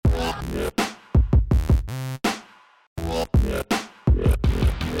What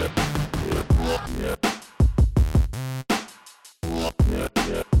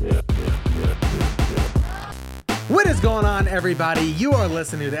is going on, everybody? You are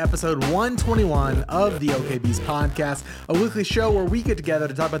listening to episode 121 of the OK Beast podcast, a weekly show where we get together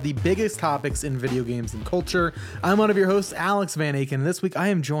to talk about the biggest topics in video games and culture. I'm one of your hosts, Alex Van Aken. This week, I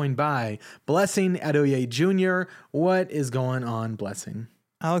am joined by Blessing Adoye Jr. What is going on, Blessing?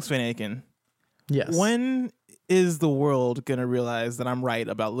 Alex Van Aken. Yes. When is the world going to realize that I'm right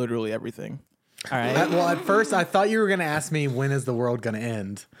about literally everything? All right. Well, at first, I thought you were going to ask me, when is the world going to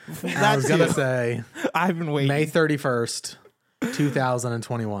end? And I was going to say, I've been waiting. May 31st,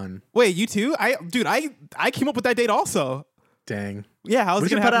 2021. Wait, you too? I came up with that date also. Dang. Yeah, how's We it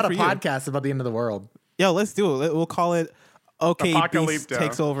should going to put happen out a for you? podcast about the end of the world. Yo, let's do it. We'll call it OK Beast Apocalypto.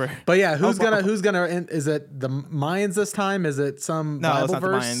 Takes Over. But yeah, who's gonna? Is it the Mayans this time? Is it some No, Bible it's not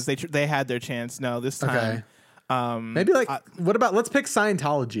verse? the Mayans. They had their chance. No, this time. Okay. Maybe what about? Let's pick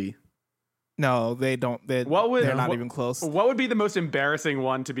Scientology. No, they don't. They're not even close. What would be the most embarrassing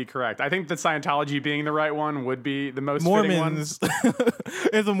one to be correct? I think that Scientology being the right one would be the most fitting one. Mormons.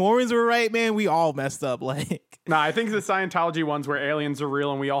 If the Mormons were right, man, we all messed up. No, I think the Scientology ones where aliens are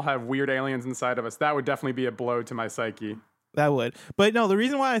real and we all have weird aliens inside of us, that would definitely be a blow to my psyche. That would. But no, the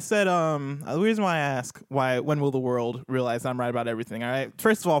reason why I said, the reason why I ask when will the world realize I'm right about everything, all right?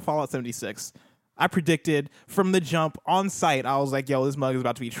 First of all, Fallout 76. I predicted from the jump on site, I was like, yo, this mug is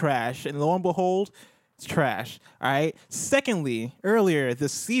about to be trash. And lo and behold, it's trash, all right? Secondly, earlier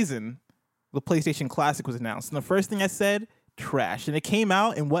this season, the PlayStation Classic was announced. And the first thing I said, trash. And it came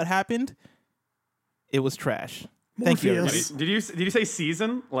out, and what happened? It was trash. Thank you, everybody. Did you say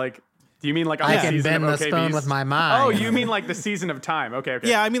season? Like, do you mean like I can season bend of the OKBs? spoon with my mind. Oh, you mean like the season of time? Okay.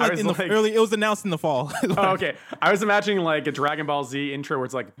 Yeah, I mean like in the early. It was announced in the fall. Oh, okay. I was imagining like a Dragon Ball Z intro where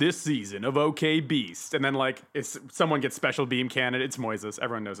it's like this season of OK Beast, and then like if someone gets special beam cannon, it's Moises.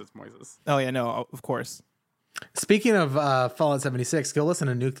 Everyone knows it's Moises. Oh yeah, no, of course. Speaking of Fallout 76, go listen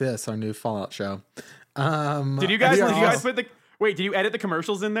to Nuke This, our new Fallout show. Did you guys put the? Wait, did you edit the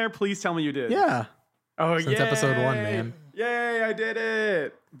commercials in there? Please tell me you did. Yeah. Oh, Since episode 1, man. Yay, I did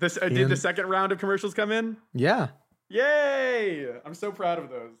it. Did the second round of commercials come in? Yeah. Yay. I'm so proud of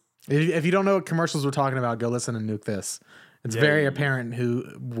those. If you don't know what commercials we're talking about, go listen to Nuke This. It's very apparent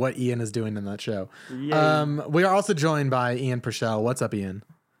what Ian is doing in that show. Yay. We are also joined by Ian Purcell. What's up, Ian?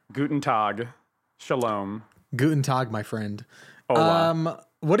 Guten Tag. Shalom. Guten Tag, my friend. Hola.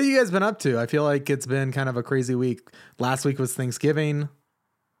 What have you guys been up to? I feel like it's been kind of a crazy week. Last week was Thanksgiving.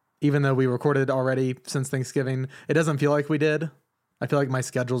 Even though we recorded already since Thanksgiving, it doesn't feel like we did. I feel like my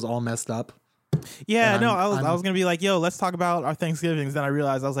schedule's all messed up. Yeah, no, I was going to be like, yo, let's talk about our Thanksgivings. Then I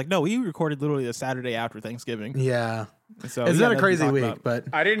realized, I was like, no, we recorded literally the Saturday after Thanksgiving. Yeah. So it's been a crazy week, but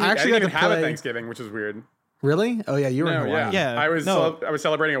I didn't even have a Thanksgiving, which is weird. Really? Oh, yeah, you were in Hawaii. Yeah. I was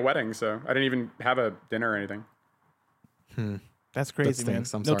celebrating a wedding, so I didn't even have a dinner or anything. That's crazy, man.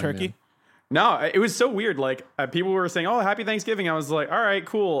 I'm no sorry, turkey? man. No, it was so weird. Like people were saying, "Oh, happy Thanksgiving." I was like, "All right,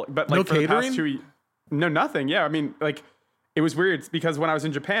 cool." But like no for catering? the past no, nothing. Yeah, I mean, like it was weird because when I was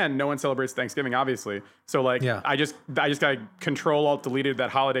in Japan, no one celebrates Thanksgiving, obviously. So like, I just got Control Alt deleted that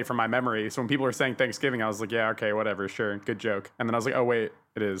holiday from my memory. So when people were saying Thanksgiving, I was like, "Yeah, okay, whatever, sure, good joke." And then I was like, "Oh wait,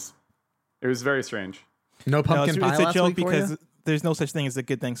 it is." It was very strange. No pumpkin pie it's a last joke week for because you? there's no such thing as a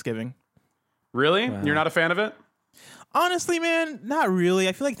good Thanksgiving. Really? Wow. You're not a fan of it? Honestly, man, not really.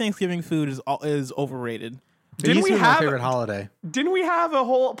 I feel like Thanksgiving food is overrated. It used to be my favorite holiday. Didn't we have a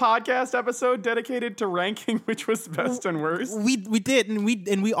whole podcast episode dedicated to ranking which was best and worst? We did, and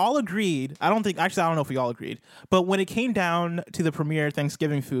we all agreed. I don't know if we all agreed, but when it came down to the premier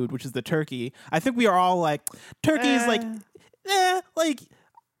Thanksgiving food, which is the turkey, I think we are all like, turkey is like, yeah.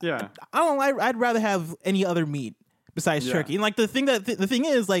 I don't know. I'd rather have any other meat besides turkey. And like the thing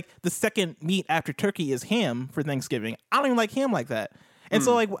is like the second meat after turkey is ham for Thanksgiving. I don't even like ham like that. And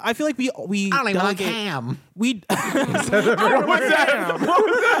so like I feel like we I don't even like ham. We What was that?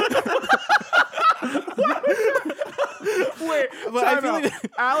 Wait, but I feel like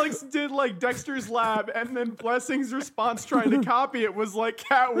Alex did like Dexter's Lab, and then Blessing's response trying to copy it was like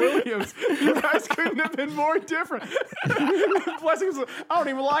Cat Williams. You guys couldn't have been more different. Blessing's like, I don't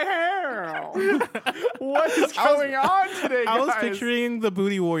even like ham. What is going on today, guys? I was picturing the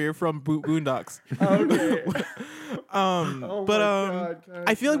Booty Warrior from Boondocks. Okay.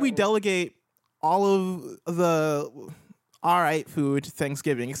 I feel like we delegate all of the all right food to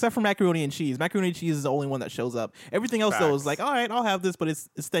Thanksgiving, except for macaroni and cheese. Macaroni and cheese is the only one that shows up. Everything else though is like, all right, I'll have this, but it's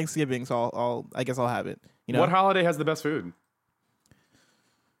Thanksgiving, so I guess I'll have it. You know, what holiday has the best food?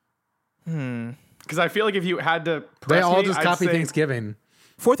 Because I feel like if you had to, They all me, just I'd copy say Thanksgiving.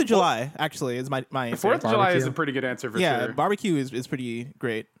 4th of July actually is my answer. 4th of July is a pretty good answer for sure. Barbecue is pretty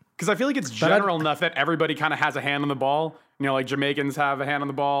great. Because I feel like it's general enough that everybody kind of has a hand on the ball. You know, like Jamaicans have a hand on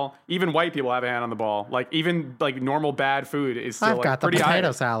the ball. Even white people have a hand on the ball. Like even like normal bad food is still I've got the pretty potato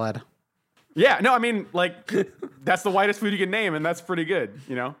high. salad. Yeah, no, I mean like that's the whitest food you can name, and that's pretty good.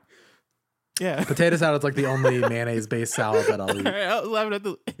 You know. Yeah, potato salad's like the only mayonnaise-based salad that I'll eat. I was laughing at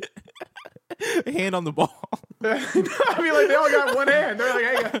the hand on the ball. I mean, like they all got one hand. They're like,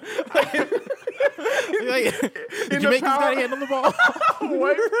 hey, the Jamaicans got a hand on the ball.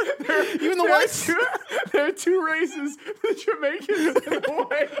 Even the whites. There are two races: the Jamaicans and the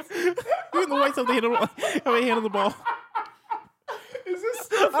whites. Even the whites have a hand on the ball. Is this?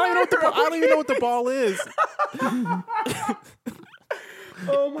 I don't even know what the ball is.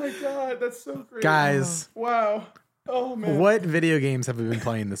 Oh my god, that's so great, guys! Wow. Oh man. What video games have we been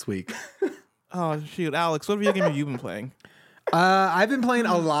playing this week? Oh shoot, Alex, what video game have you been playing? I've been playing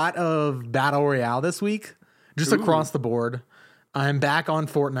a lot of Battle Royale this week, just across the board. I'm back on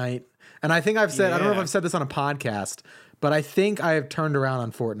Fortnite, and I think I've said I don't know if I've said this on a podcast, but I think I have turned around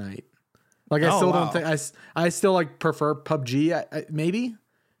on Fortnite. Like I still don't think I still like prefer PUBG. Maybe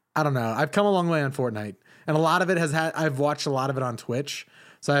I don't know. I've come a long way on Fortnite, and a lot of it I've watched a lot of it on Twitch,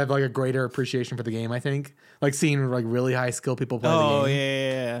 so I have like a greater appreciation for the game. I think like seeing like really high skill people play the game. Oh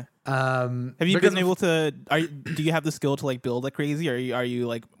yeah. Have you been able to? Do you have the skill to like build like crazy? Or are you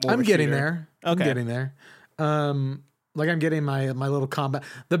like? More I'm getting there. Okay. I'm getting there. Like I'm getting my little combat.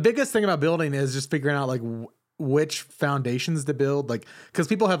 The biggest thing about building is just figuring out like which foundations to build. Like because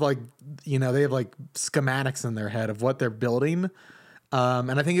people have like they have like schematics in their head of what they're building.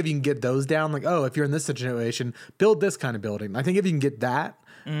 And I think if you can get those down, like if you're in this situation, build this kind of building. I think if you can get that,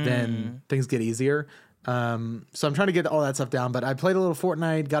 then things get easier. So I'm trying to get all that stuff down, but I played a little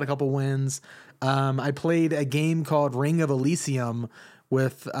Fortnite, got a couple wins. I played a game called Ring of Elysium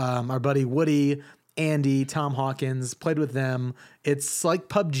with our buddy Woody, Andy, Tom Hawkins, played with them. It's like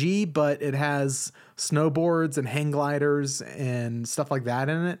PUBG, but it has snowboards and hang gliders and stuff like that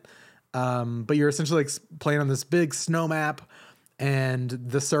in it. But you're essentially like playing on this big snow map, and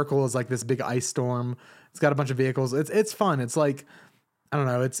the circle is like this big ice storm. It's got a bunch of vehicles. It's fun. It's like, I don't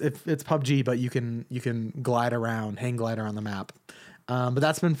know. It's PUBG, but you can glide around, hang glide around the map. But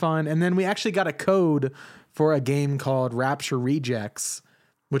that's been fun. And then we actually got a code for a game called Rapture Rejects,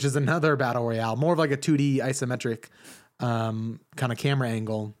 which is another battle royale, more of like a 2D isometric kind of camera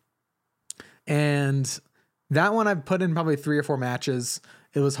angle. And that one I've put in probably 3 or 4 matches.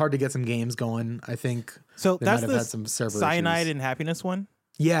 It was hard to get some games going. I think so. That's the had some server Cyanide issues. and Happiness one.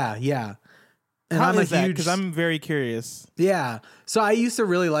 Yeah. And How I'm is that? Because I'm very curious. Yeah. So I used to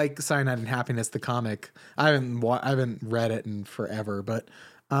really like Cyanide and Happiness, the comic. I haven't read it in forever, but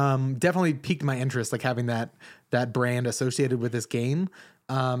definitely piqued my interest, like having that brand associated with this game.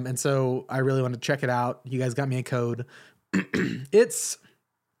 And so I really wanted to check it out. You guys got me a code. It's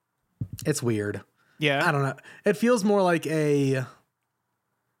weird. Yeah. I don't know. It feels more like a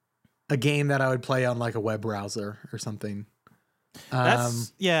game that I would play on like a web browser or something.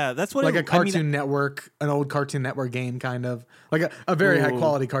 That's what like a Cartoon Network, an old Cartoon Network game, kind of like a very high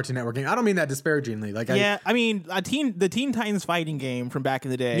quality Cartoon Network game. I don't mean that disparagingly. Like the Teen Titans fighting game from back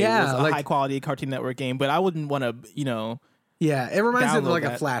in the day was a high quality Cartoon Network game, but I wouldn't want to, Yeah, it reminds me of like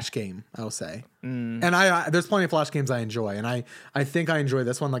that. a Flash game, I'll say. And I there's plenty of Flash games I enjoy, and I think I enjoy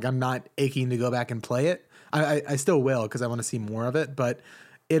this one. Like I'm not aching to go back and play it. I still will because I want to see more of it, but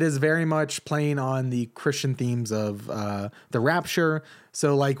it is very much playing on the Christian themes of the Rapture.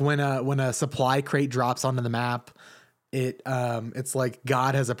 So like when a supply crate drops onto the map, it's like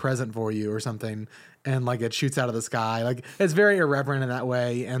God has a present for you or something, and like it shoots out of the sky. Like it's very irreverent in that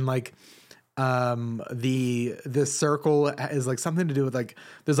way, and like the circle is like something to do with like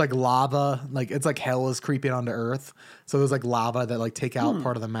there's like lava, like it's like hell is creeping onto Earth. So there's like lava that like take out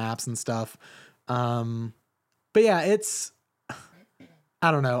part of the maps and stuff. But yeah, it's. I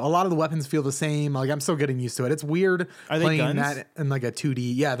don't know. A lot of the weapons feel the same. Like I'm still getting used to it. It's weird playing that in like a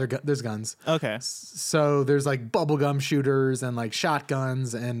 2D. Yeah, there's guns. Okay. So there's like bubblegum shooters and like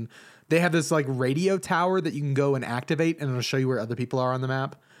shotguns, and they have this like radio tower that you can go and activate, and it'll show you where other people are on the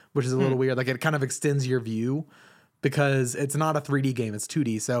map, which is a little weird. Like it kind of extends your view because it's not a 3D game, it's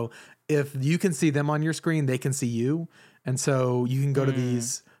 2D. So if you can see them on your screen, they can see you. And so you can go to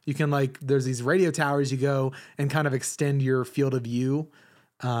these, you can like, there's these radio towers you go and kind of extend your field of view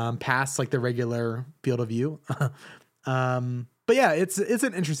past like the regular field of view. But yeah, it's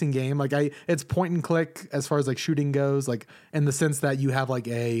an interesting game. Like it's point and click as far as like shooting goes, like in the sense that you have like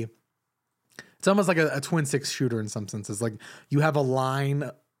it's almost like a twin six shooter in some senses. Like you have a line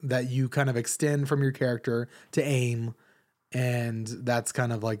that you kind of extend from your character to aim, and that's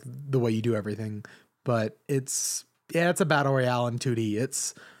kind of like the way you do everything. But it's a battle royale in 2D.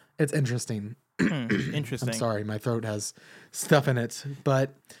 It's interesting. Interesting. I'm sorry, my throat has stuff in it,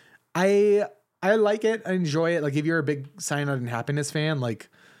 but I like it. I enjoy it. Like if you're a big Cyanide and Happiness fan, like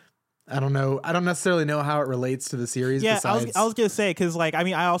I don't know. I don't necessarily know how it relates to the series. Yeah, besides... I was gonna say because like I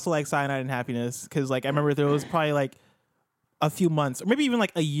mean I also like Cyanide and Happiness because like I remember there was probably like a few months or maybe even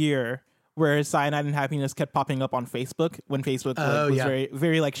like a year where Cyanide and Happiness kept popping up on Facebook when Facebook was very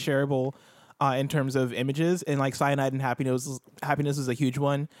very like shareable in terms of images, and like Cyanide and Happiness is a huge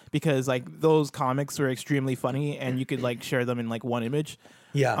one because like those comics were extremely funny and you could like share them in like one image.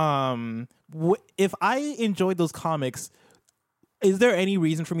 Yeah. If I enjoyed those comics, is there any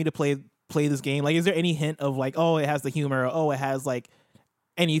reason for me to play this game? Like, is there any hint of like, oh, it has the humor, or, oh, it has like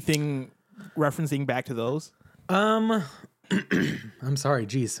anything referencing back to those? I'm sorry,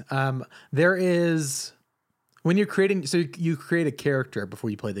 geez. There is when you're creating, so you create a character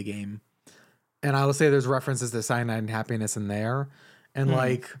before you play the game. And I will say there's references to Cyanide and Happiness in there. And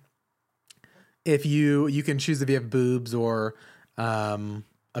like, if you can choose if you have boobs or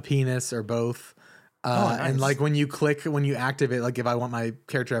a penis or both. Nice. And like when you activate, like if I want my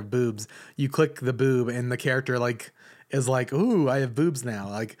character to have boobs, you click the boob and the character like is like, ooh, I have boobs now.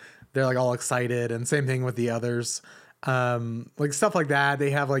 Like they're like all excited, and same thing with the others. Like stuff like that.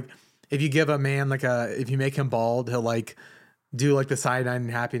 They have like, if you give a man if you make him bald, he'll like do like the Cyanide and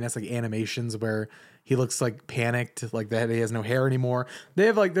Happiness like animations where he looks like panicked, like that he has no hair anymore. They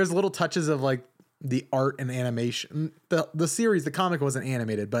have like, there's little touches of like the art and animation. The series, the comic wasn't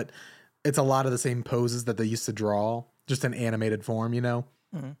animated, but it's a lot of the same poses that they used to draw, just in animated form, you know?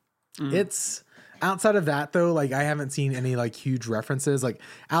 It's outside of that though, like I haven't seen any like huge references, like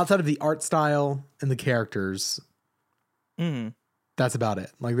outside of the art style and the characters. That's about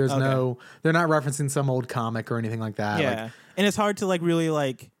it. Like there's they're not referencing some old comic or anything like that. Yeah. Like, and it's hard to like really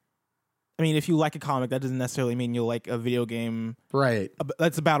like, I mean, if you like a comic, that doesn't necessarily mean you'll like a video game. Right.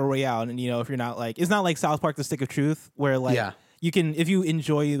 That's a battle royale. And you know, if you're not like, it's not like South Park: The Stick of Truth where like you can, if you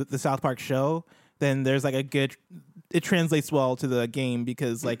enjoy the South Park show, then there's like it translates well to the game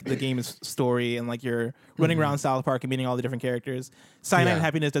because like the game is story and like you're running around South Park and meeting all the different characters. Cyanide and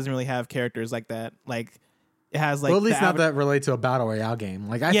Happiness doesn't really have characters like that. Like it has like, well, at least not that relate to a battle royale game.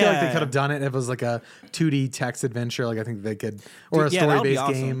 Like I feel like they could have done it if it was like a 2D text adventure. Like I think they could, or a story-based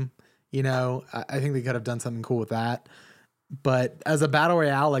game. You know, I think they could have done something cool with that. But as a battle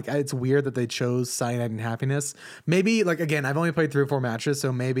royale, like it's weird that they chose Cyanide and Happiness. Maybe like, again, I've only played 3 or 4 matches,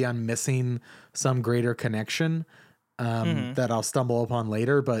 so maybe I'm missing some greater connection that I'll stumble upon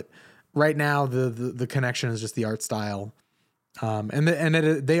later. But right now, the connection is just the art style, and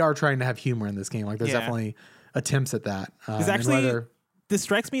they are trying to have humor in this game. Like there's definitely attempts at that. It's actually, this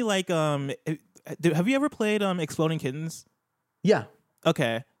strikes me like have you ever played Exploding Kittens? Yeah.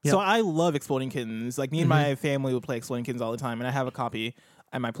 Okay. Yep. So I love Exploding Kittens. Like me and my family would play Exploding Kittens all the time, and I have a copy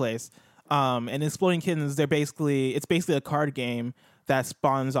at my place. And Exploding Kittens, it's basically a card game that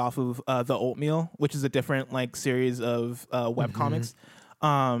spawns off of the Oatmeal, which is a different like series of web comics.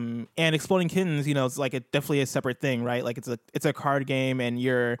 And Exploding Kittens, you know, it's like definitely a separate thing, right? Like it's a card game, and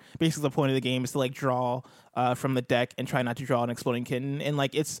you're basically, the point of the game is to like draw from the deck and try not to draw an exploding kitten, and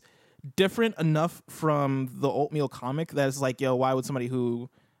like it's different enough from the Oatmeal comic that's like, yo, why would somebody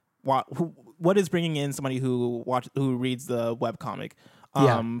what is bringing in somebody who reads the web comic?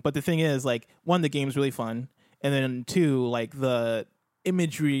 But the thing is, like, one, the game's really fun, and then 2, like the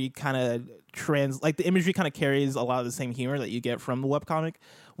imagery kind of the imagery kind of carries a lot of the same humor that you get from the webcomic,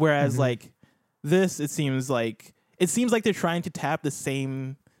 whereas like this, it seems like they're trying to tap the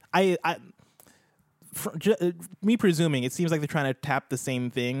same. Me presuming, it seems like they're trying to tap the same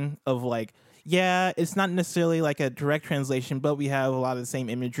thing of like, yeah, it's not necessarily like a direct translation, but we have a lot of the same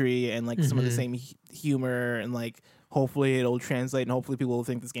imagery and like some of the same humor, and like hopefully it'll translate, and hopefully people will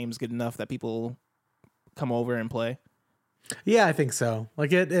think this game is good enough that people come over and play. Yeah, I think so.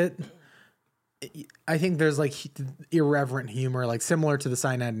 Like I think there's like irreverent humor, like similar to the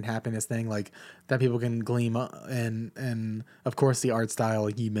Cyanide and Happiness thing, like that people can glean, and of course the art style,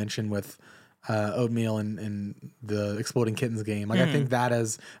 like you mentioned with Oatmeal and the Exploding Kittens game. Like I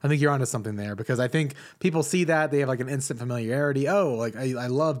think you're onto something there, because I think people see that they have like an instant familiarity. Oh, like I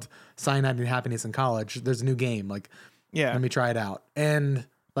loved Cyanide and Happiness in college. There's a new game. Like, let me try it out. And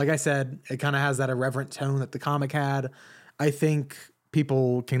like I said, it kind of has that irreverent tone that the comic had. I think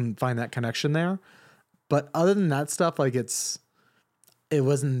people can find that connection there. But other than that stuff, like it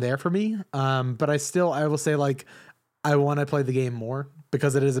wasn't there for me. But I will say, like, I want to play the game more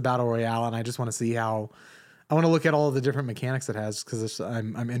because it is a battle royale, and I just want to see how I want to look at all of the different mechanics it has because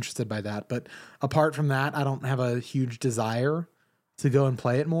I'm interested by that. But apart from that, I don't have a huge desire to go and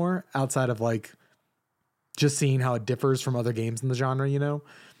play it more outside of like just seeing how it differs from other games in the genre, you know?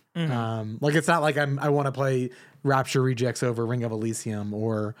 Like it's not like I want to play Rapture Rejects over Ring of Elysium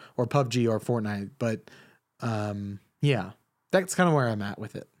or PUBG or Fortnite, but yeah, that's kind of where I'm at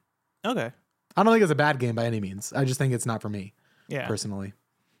with it. Okay. I don't think it's a bad game by any means. I just think it's not for me. Yeah. Personally.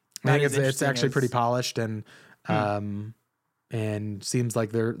 That I think is it's actually as- pretty polished and seems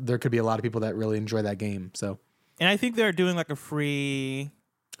like there could be a lot of people that really enjoy that game. So, and I think they're doing like a free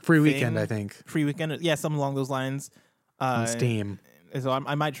weekend, I think. Free weekend. Yeah, something along those lines. On Steam. So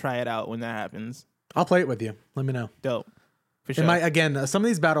I might try it out when that happens. I'll play it with you. Let me know. Dope. For sure. It might, again, some of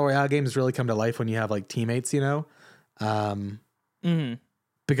these battle royale games really come to life when you have like teammates, you know?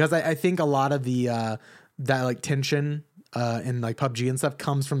 Because I think a lot of the that like tension in like PUBG and stuff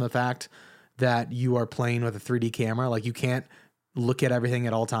comes from the fact that you are playing with a 3D camera. Like you can't look at everything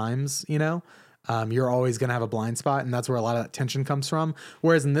at all times, you know? You're always going to have a blind spot, and that's where a lot of that tension comes from.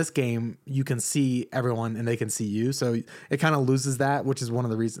 Whereas in this game, you can see everyone and they can see you. So it kind of loses that, which is one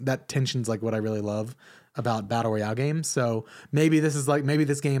of the reasons that tension's like what I really love about battle royale games. So maybe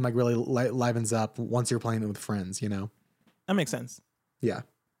this game like really livens up once you're playing it with friends, you know? That makes sense. Yeah.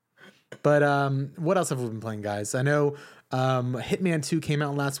 But what else have we been playing, guys? I know Hitman 2 came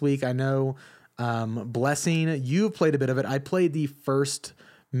out last week. I know Blessing, you played a bit of it. I played the first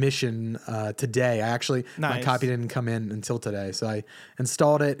mission today. My copy didn't come in until today, so I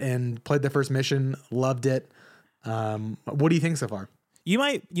installed it and played the first mission. Loved it. What do you think so far? You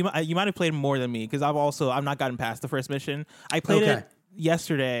might have played more than me because I've not gotten past the first mission. I played it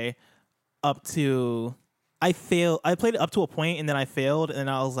yesterday up to I played it up to a point and then I failed and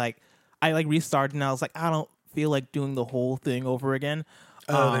I was like I restarted and I was like I don't feel like doing the whole thing over again.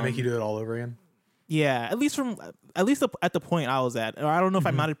 Oh, they make you do it all over again? Yeah, at least at the point I was at. Or I don't know if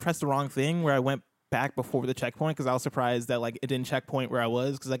I might have pressed the wrong thing where I went back before the checkpoint because I was surprised that like it didn't checkpoint where I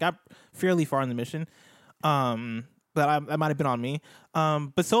was because I got fairly far in the mission. But that might have been on me.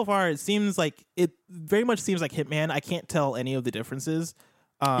 But so far it very much seems like Hitman. I can't tell any of the differences.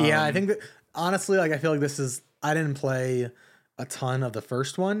 Yeah, I think that honestly, like I feel like I didn't play a ton of the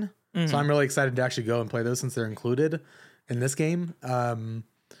first one, so I'm really excited to actually go and play those since they're included in this game.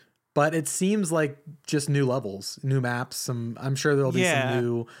 But it seems like just new levels, new maps. I'm sure there'll be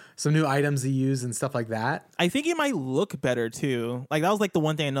some new items to use and stuff like that. I think it might look better too. Like that was like the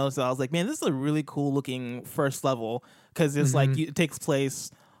one thing I noticed. I was like, man, this is a really cool looking first level because it's like it takes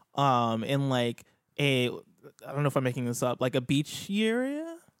place in like I don't know if I'm making this up, like a beach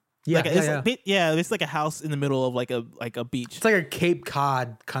area. Yeah, it's like a house in the middle of like a beach. It's like a Cape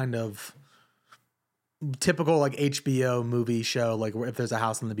Cod kind of typical like HBO movie show, like where if there's a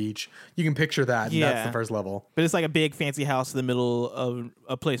house on the beach, you can picture that. And that's the first level. But it's like a big fancy house in the middle of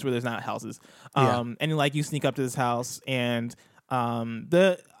a place where there's not houses. And like you sneak up to this house, and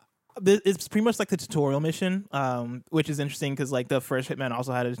it's pretty much like the tutorial mission, which is interesting because like the first Hitman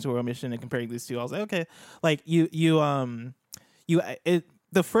also had a tutorial mission, and comparing these two, I was like, okay, like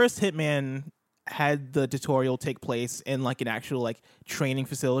the first Hitman had the tutorial take place in like an actual like training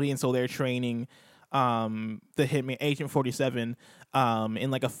facility, and so they're training the Hitman Agent 47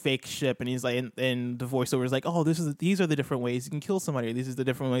 in like a fake ship, and he's like and the voiceover is like, oh, these are the different ways you can kill somebody, these are the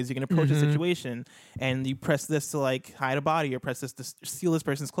different ways you can approach a situation, and you press this to like hide a body or press this to steal this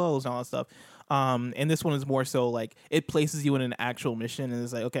person's clothes and all that stuff. And this one is more so like it places you in an actual mission, and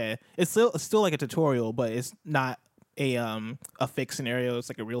it's like, okay, it's still like a tutorial, but it's not a fake scenario, it's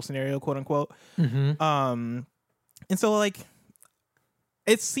like a real scenario, quote unquote. And so like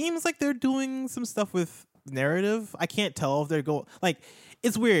it seems like they're doing some stuff with narrative. I can't tell if they're going like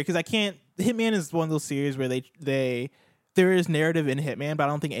it's weird because Hitman is one of those series where there is narrative in Hitman, but I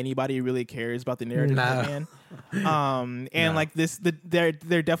don't think anybody really cares about the narrative in Hitman. Like they're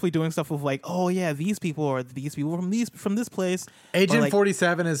definitely doing stuff with like, oh yeah, these people are from this place. Agent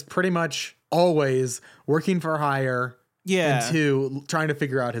 47 is pretty much always working for hire. Yeah. And two, trying to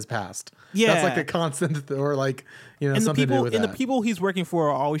figure out his past. Yeah. That's like a constant, or like, and something to do with that. And the people he's working for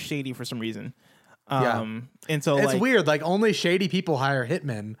are always shady for some reason. And so it's weird. Like only shady people hire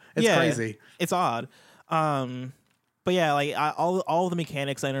hitmen. It's crazy. It's odd. But yeah, like all the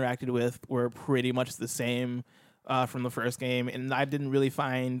mechanics I interacted with were pretty much the same from the first game, and I didn't really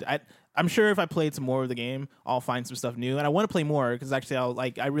find. I'm sure if I played some more of the game, I'll find some stuff new, and I want to play more because actually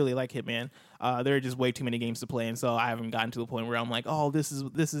I really like Hitman. There are just way too many games to play, and so I haven't gotten to the point where I'm like, oh, this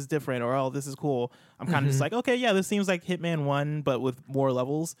is different, or oh, this is cool. I'm kind of just like, okay, yeah, this seems like Hitman 1, but with more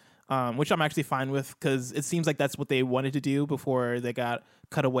levels, which I'm actually fine with because it seems like that's what they wanted to do before they got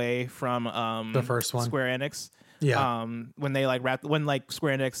cut away from the first one, Square Enix. Yeah. When they when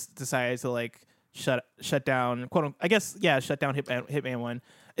Square Enix decided to like shut down, shut down Hitman 1.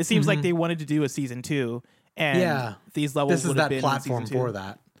 It seems like they wanted to do a season 2, and these levels this is would have that been platform season 2. for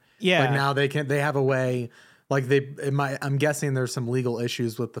that. Yeah. Like now they have a way, like I'm guessing there's some legal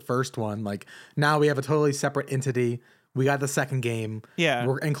issues with the first one. Like now we have a totally separate entity. We got the second game. Yeah.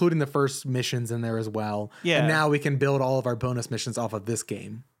 We're including the first missions in there as well. Yeah. And now we can build all of our bonus missions off of this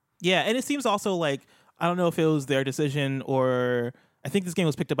game. Yeah, and it seems also like, I don't know if it was their decision or I think this game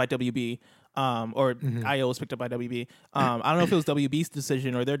was picked up by WB, or IO was picked up by WB. I don't know if it was WB's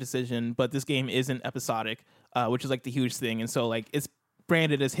decision or their decision, but this game isn't episodic, which is like the huge thing. And so like it's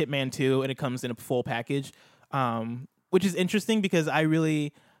branded as Hitman 2 and it comes in a full package, which is interesting because I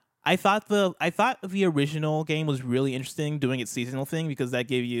thought the original game was really interesting doing its seasonal thing because that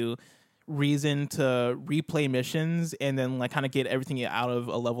gave you reason to replay missions and then like kind of get everything out of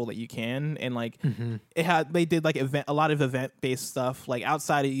a level that you can, and like they did like a lot of event based stuff like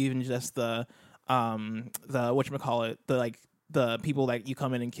outside of even just the whatchamacallit, the people that you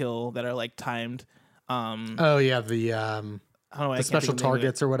come in and kill that are like timed. The special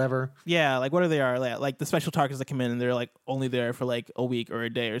targets or whatever. Yeah, like what are they are like the special targets that come in and they're like only there for like a week or a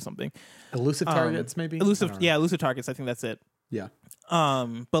day or something. Elusive targets, maybe. Elusive targets. I think that's it. Yeah.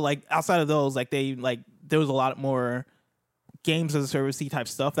 But like outside of those, like there was a lot more games as a service type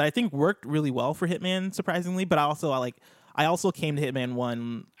stuff that I think worked really well for Hitman, surprisingly. But I also came to Hitman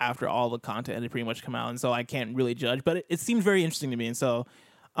 1 after all the content had pretty much come out, and so I can't really judge. But it seemed very interesting to me, and so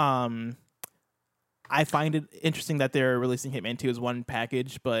I find it interesting that they're releasing Hitman 2 as one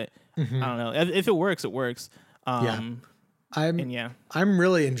package. But I don't know if it works, it works. I'm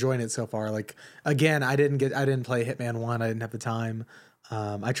really enjoying it so far. Like again, I didn't play Hitman 1. I didn't have the time.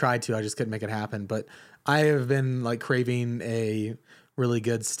 I tried to, I just couldn't make it happen. But I have been like craving a really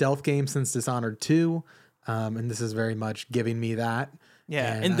good stealth game since Dishonored 2. And this is very much giving me that.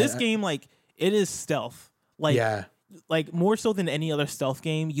 Yeah. And this game, like it is stealth. Like, yeah. Like more so than any other stealth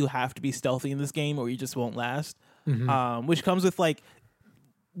game, you have to be stealthy in this game or you just won't last. Which comes with like,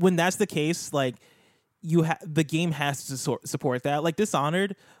 when that's the case, like, the game has to support that. Like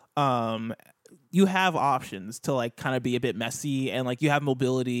Dishonored, you have options to like kind of be a bit messy and like you have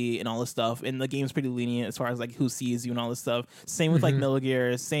mobility and all this stuff, and the game's pretty lenient as far as like who sees you and all this stuff. Same with like Metal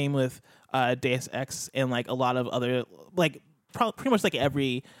Gear, same with Deus Ex, and like a lot of other like pretty much like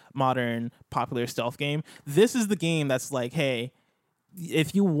every modern popular stealth game. This is the game that's like, hey,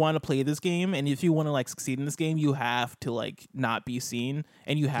 if you want to play this game and if you want to like succeed in this game, you have to like not be seen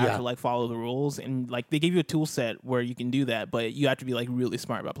and you have to like follow the rules, and like they give you a tool set where you can do that, but you have to be like really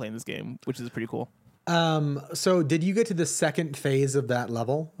smart about playing this game, which is pretty cool. So did you get to the second phase of that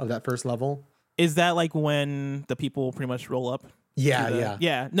level, of that first level? Is that like when the people pretty much roll up?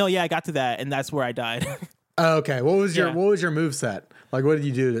 Yeah. No, I got to that and that's where I died. Oh, okay. What was your moveset? Like what did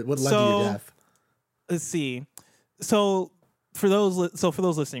you do? What led to your death? Let's see. So for those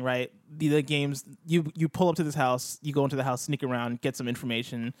listening, right? The games, you pull up to this house, you go into the house, sneak around, get some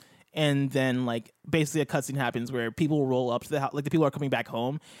information, and then like basically a cutscene happens where people roll up to the house, like the people are coming back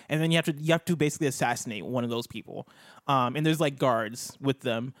home, and then you have to basically assassinate one of those people. And there's like guards with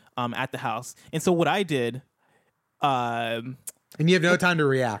them at the house. And so what I did, and you have no time to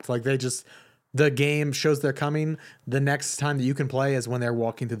react. Like the game shows they're coming. The next time that you can play is when they're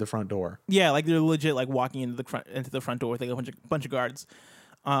walking through the front door. Yeah, like they're legit like walking into the front door with like a bunch of guards.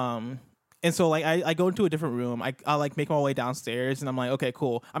 And so like I go into a different room. I like make my way downstairs, and I'm like, okay,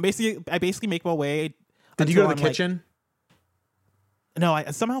 cool. I basically make my way. Did you go to the kitchen? No,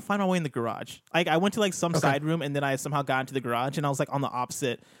 I somehow find my way in the garage. Like I went to like some side room, and then I somehow got into the garage, and I was like on the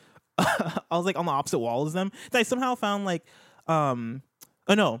opposite. Wall as them. And I somehow found like,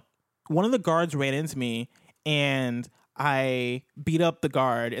 one of the guards ran into me, and I beat up the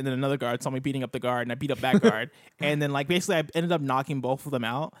guard, and then another guard saw me beating up the guard, and I beat up that guard, and then like basically I ended up knocking both of them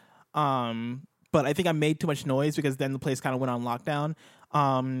out. But I think I made too much noise because then the place kind of went on lockdown.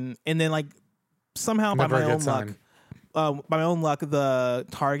 And then like somehow by my own luck, the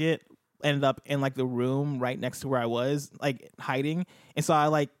target ended up in like the room right next to where I was like hiding, and so I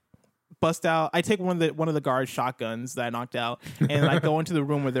like bust out. I take one of the guards' shotguns that I knocked out, and I go into the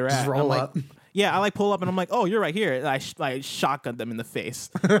room where they're at. Just roll up. Yeah, I like pull up, and I'm like, "Oh, you're right here." And I shotgun them in the face.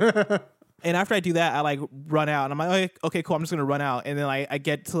 And after I do that, I like run out, and I'm like, okay, cool. I'm just gonna run out, and then I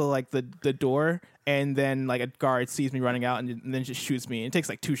get to like the door, and then like a guard sees me running out, and then just shoots me. It takes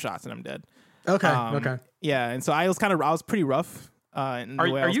like 2 shots, and I'm dead. Okay. Okay. Yeah, and so I was pretty rough. In the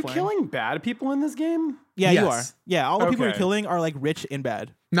way I was you playing. killing bad people in this game? Yeah, Yes. you are. Yeah, all the people you're Okay. killing are like rich and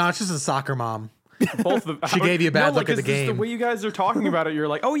bad. No, it's just a soccer mom. Both of them. She gave you a bad look at the game. The way you guys are talking about it, you're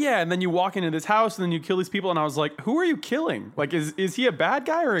like, oh yeah, and then you walk into this house and then you kill these people, and I was like, who are you killing? Like, is he a bad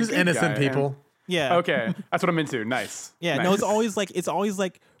guy or a Just good innocent guy? people. And- Yeah. okay, that's what I'm into. Nice. Yeah. Nice. No, it's always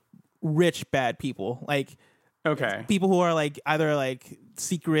like rich bad people, like okay. people who are like either like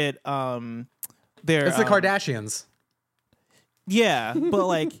secret. They're It's the Kardashians. Yeah, but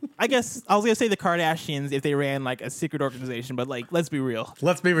like I guess I was gonna say the Kardashians if they ran like a secret organization, but like let's be real.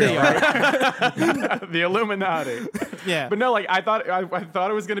 Let's be real. Right? The Illuminati. Yeah. But no, like I thought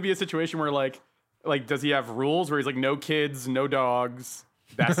it was gonna be a situation where like does he have rules where he's like no kids, no dogs?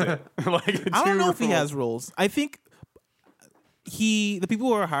 That's it. Like I don't know if he rules. has rules. I think the people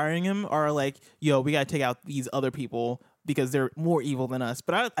who are hiring him are like, yo, we gotta take out these other people because they're more evil than us.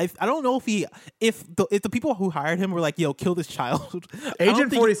 But I don't know if the people who hired him were like, yo, kill this child.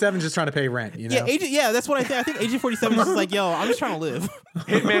 Agent 47 is just trying to pay rent. You know? Yeah, that's what I think. I think Agent 47 is just like, yo, I'm just trying to live.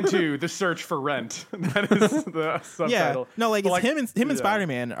 Hitman 2: The Search for Rent. That is the subtitle. Yeah, no, like But, it's him and yeah.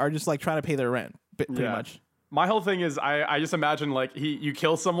 Spider-Man are just like trying to pay their rent, pretty much. My whole thing is I just imagine like you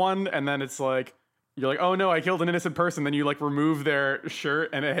kill someone and then it's like you're like, oh no, I killed an innocent person. Then you like remove their shirt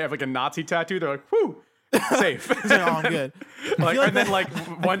and they have like a Nazi tattoo. They're like, whew, safe. Oh, I'm good. Like, like and then that- like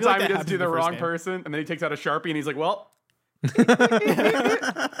one feel like time that he doesn't happens do in the the first wrong game. person and then he takes out a Sharpie and he's like, well,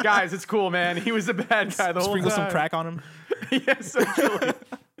 guys, it's cool, man. He was a bad guy the whole Sprinkle time. some crack on him. Yes, essentially.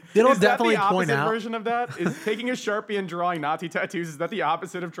 It'll Is that definitely the point opposite out. version of that? Is taking a Sharpie and drawing Nazi tattoos, is that the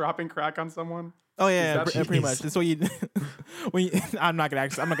opposite of dropping crack on someone? Oh yeah, that- pretty much. That's what you. I'm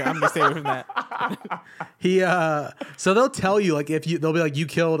gonna stay away from that. So they'll tell you like they'll be like you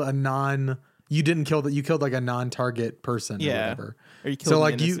killed you killed like a non-target person or Yeah. whatever. Or you killed So an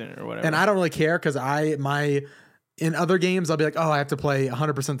like innocent or whatever. and I don't really care because in other games I'll be like, oh, I have to play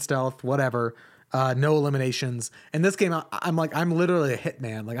 100% stealth, whatever, no eliminations. In this game I'm literally a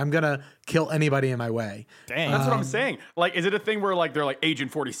hitman. Like I'm gonna kill anybody in my way. Dang. That's what I'm saying. Like, is it a thing where like they're like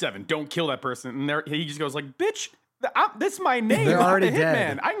Agent 47, don't kill that person, and he just goes like, bitch, this is my name. They're I'm already a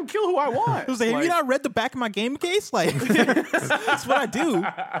dead. hitman. I can kill who I want. I was like, have you not read the back of my game case? Like, that's what I do.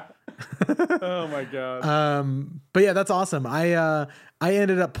 Oh my god. But yeah, that's awesome. I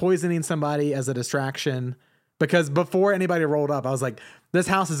ended up poisoning somebody as a distraction because before anybody rolled up, I was like, this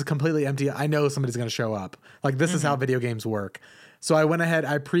house is completely empty. I know somebody's going to show up. Like this is how video games work. So I went ahead,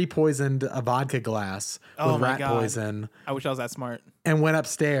 I pre-poisoned a vodka glass Oh with my rat God. poison I wish I was that smart. and went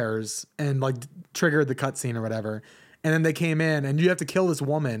upstairs and like triggered the cutscene or whatever. And then they came in and you have to kill this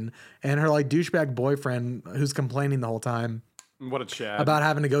woman and her like douchebag boyfriend who's complaining the whole time What a Chad. about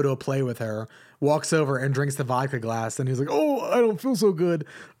having to go to a play with her, walks over and drinks the vodka glass. And he's like, oh, I don't feel so good.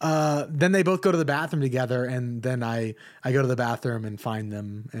 Then they both go to the bathroom together. And then I go to the bathroom and find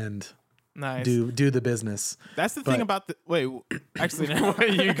them and Nice. do the business. That's the thing about the actually. No.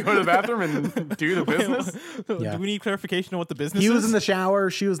 You go to the bathroom and do the business. Yeah. Do we need clarification on what the business He is? was in the shower.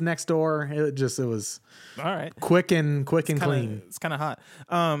 She was next door. It was All right. quick and clean. It's kind of hot.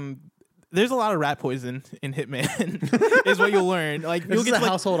 There's a lot of rat poison in Hitman, is what you'll learn. Like This you'll is get a to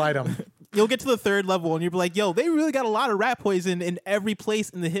like, household item. you'll get to the 3rd level and you'll be like, yo, they really got a lot of rat poison in every place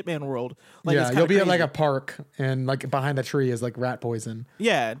in the Hitman world. Like, it's Yeah, kinda you'll be at crazy. like a park and like behind a tree is like rat poison.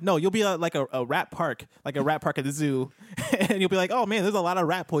 Yeah, no, you'll be at like a rat park, like a rat park at the zoo, and you'll be like, oh man, there's a lot of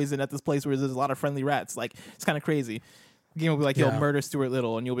rat poison at this place where there's a lot of friendly rats. Like it's kind of crazy. The game will be like, yo, Yeah. murder Stuart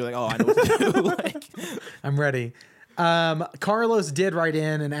Little, and you'll be like, oh, I know what to do. Like, I'm ready. Carlos did write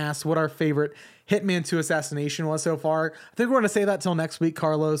in and asked what our favorite Hitman 2 assassination was so far. I think we're going to say that till next week,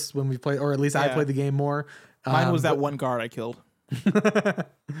 Carlos, when we play, or at least I Yeah. played the game more. mine was that one guard I killed.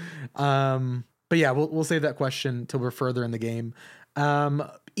 But yeah, we'll save that question till we're further in the game.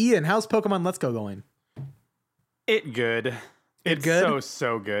 Ian, how's Pokemon Let's Go going? It good. It's good?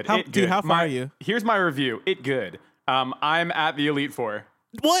 so good. How- It dude, good. how far are you? Here's my review. It good. I'm at the Elite Four.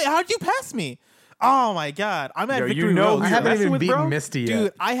 What? How'd you pass me? Oh my god, I'm at Yo, Victory you know Road. who I you're haven't messing even with, beaten bro? Misty yet.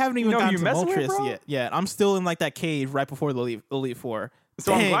 Dude, I haven't even You know who gotten you to messing with, Moltres bro? yet. I'm still in like that cave right before the Elite Four.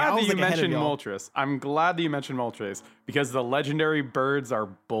 So Dang, I'm glad I that was, you like, ahead of mentioned y'all. Moltres. I'm glad that you mentioned Moltres because the legendary birds are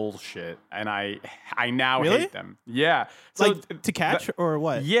bullshit, and I now Really? hate them. Yeah, so Like to catch or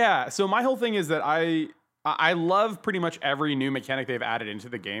what? yeah. So my whole thing is that I love pretty much every new mechanic they've added into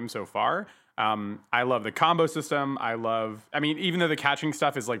the game so far. I love the combo system. I mean, even though the catching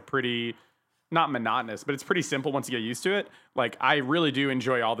stuff is like pretty not monotonous, but it's pretty simple once you get used to it. Like, I really do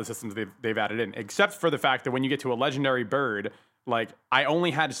enjoy all the systems they've added in, except for the fact that when you get to a legendary bird, like, I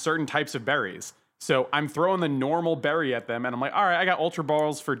only had certain types of berries. So I'm throwing the normal berry at them, and I'm like, all right, I got Ultra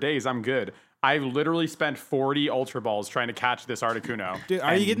Balls for days. I'm good. I literally spent 40 Ultra Balls trying to catch this Articuno. Dude,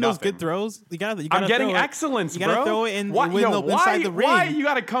 are you getting those good throws? You gotta I'm getting excellence, bro. You gotta throw it in inside the ring. Why you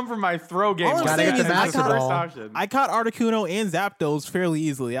gotta come from my throw game? All I'm saying is I caught Articuno and Zapdos fairly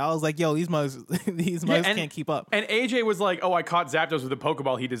easily. I was like, yo, these mugs can't keep up. And AJ was like, oh, I caught Zapdos with a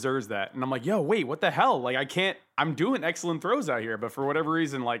Pokeball. He deserves that. And I'm like, yo, wait, what the hell? Like, I can't. I'm doing excellent throws out here, but for whatever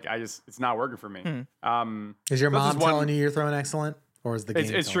reason, like, it's not working for me. Is your mom telling you you're throwing excellent? Or is the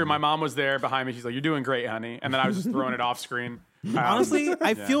game it's true. My mom was there behind me. She's like, "You're doing great, honey." And then I was just throwing it off screen. Honestly,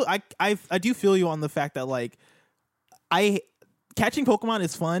 I do feel you on the fact that like catching Pokemon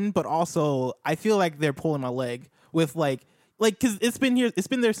is fun, but also I feel like they're pulling my leg with like because it's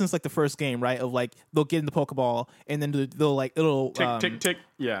been there since like the first game, right? Of like they'll get in the Pokeball and then they'll like it'll tick tick,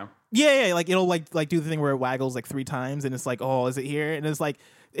 yeah. Yeah, like it'll like do the thing where it waggles like 3 times and it's like, oh, is it here? And it's like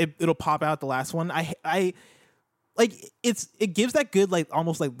it'll pop out the last one. I like it gives that good like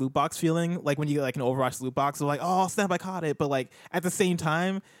almost like loot box feeling, like when you get like an Overwatch loot box. So like, oh snap, I caught it. But like at the same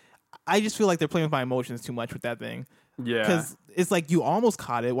time, I just feel like they're playing with my emotions too much with that thing. Yeah, because it's like you almost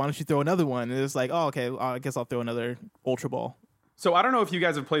caught it. Why don't you throw another one? And it's like, oh okay, I guess I'll throw another Ultra Ball. So I don't know if you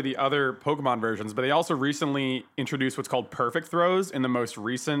guys have played the other Pokemon versions, but they also recently introduced what's called perfect throws in the most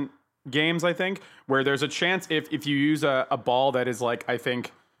recent games, I think, where there's a chance if you use a ball that is like, I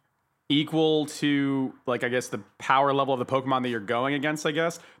think, equal to like, I guess, the power level of the Pokemon that you're going against, I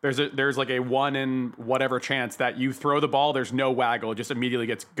guess there's like a 1 in whatever chance that you throw the ball, there's no waggle, it just immediately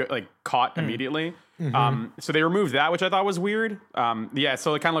gets like caught immediately. So they removed that, which I thought was weird. Yeah,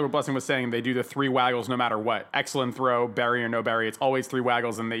 so kind of like what Blessing was saying, they do the 3 waggles no matter what. Excellent throw, berry or no berry, it's always 3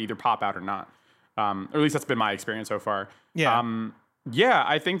 waggles and they either pop out or not. Or at least that's been my experience so far. Yeah,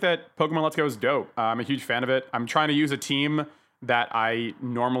 I think that Pokemon Let's Go is dope. I'm a huge fan of it. I'm trying to use a team that I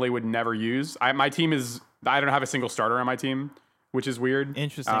normally would never use. My team is, I don't have a single starter on my team, which is weird.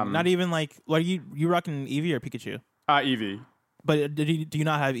 Interesting. Not even like, what are you rocking Eevee or Pikachu? Eevee. But do you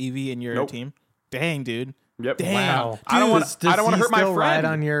not have Eevee in your team? Dang, dude. Yep. Damn. Wow. Dude, I don't want to hurt my friend. Ride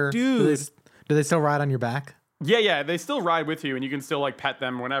on your, dude. Do they still ride on your back? Yeah, they still ride with you, and you can still like pet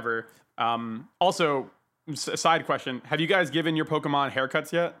them whenever. Also, side question: have you guys given your Pokemon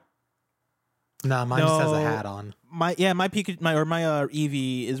haircuts yet? No, mine just has a hat on. My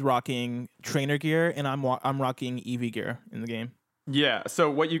Eevee is rocking trainer gear, and I'm rocking Eevee gear in the game. Yeah. So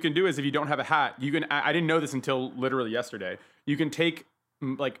what you can do is, if you don't have a hat, you can. I didn't know this until literally yesterday. You can take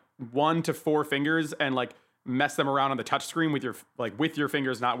like 1 to 4 fingers and like mess them around on the touch screen with your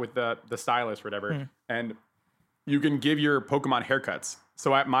fingers, not with the stylus or whatever, and you can give your Pokemon haircuts.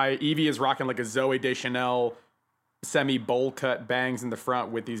 So my Eevee is rocking like a Zoe Deschanel semi bowl cut bangs in the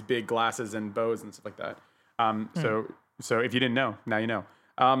front with these big glasses and bows and stuff like that. So if you didn't know, now you know.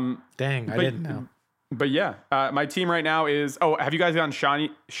 Dang, I didn't know. But yeah, my team right now is. Oh, have you guys gone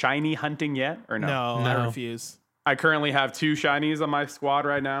shiny hunting yet or no? No, I refuse. I currently have 2 shinies on my squad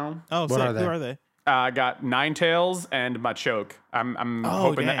right now. Oh, sick. Who are they? I got Ninetales and Machoke. I'm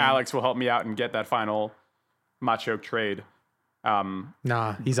hoping that Alex will help me out and get that final Machoke trade.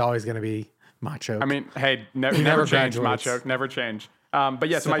 Nah, he's always gonna be Machoke. I mean, hey, never change, Machoke. Never change. But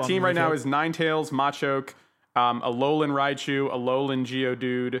yeah, so my team right now is Ninetales, Machoke, Alolan Raichu, Alolan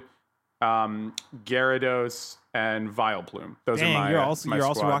Geodude, Gyarados, and Vileplume. Those are my you're my also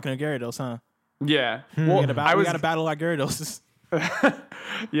squad. rocking a Gyarados, huh? Yeah. Well, we got to battle our Gyarados.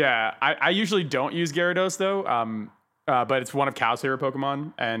 Yeah, I usually don't use Gyarados though, but it's one of Cal's favorite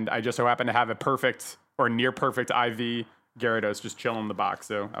Pokemon, and I just so happen to have a perfect or near perfect IV Gyarados just chilling in the box.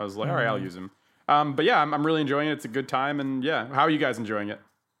 So I was like, all right, I'll use him. But yeah, I'm really enjoying it. It's a good time, and yeah, how are you guys enjoying it?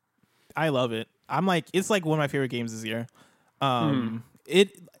 I love it. It's like one of my favorite games this year. I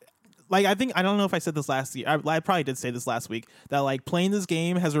don't know if I said this last year. I probably did say this last week, that like playing this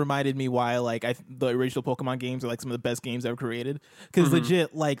game has reminded me why like the original Pokemon games are like some of the best games ever created. Because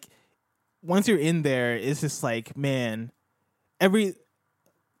legit, like once you're in there, it's just like, man, every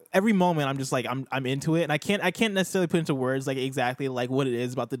moment I'm just like I'm into it, and I can't necessarily put into words like exactly like what it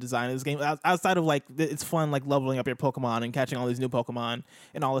is about the design of this game outside of like it's fun like leveling up your Pokemon and catching all these new Pokemon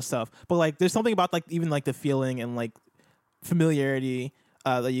and all this stuff. But like there's something about like even like the feeling and like familiarity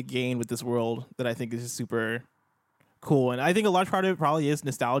that you gain with this world that I think is just super cool. And I think a large part of it probably is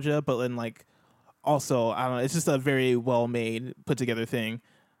nostalgia, but then like also I don't know, it's just a very well made, put together thing.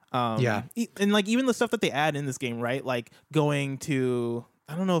 And like even the stuff that they add in this game, right? Like going to,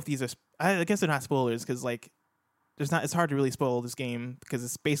 I don't know if these are, I guess they're not spoilers because like it's hard to really spoil this game because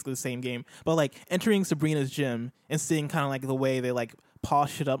it's basically the same game. But like entering Sabrina's gym and seeing kind of like the way they like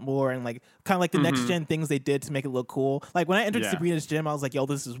polish it up more and like kind of like the next gen things they did to make it look cool. Like when I entered Sabrina's gym, I was like, yo,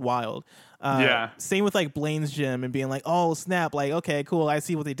 this is wild. Same with like Blaine's gym and being like, oh snap, like okay, cool, I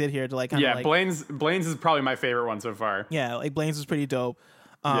see what they did here to like kind of like Blaine's is probably my favorite one so far. Yeah, like Blaine's was pretty dope.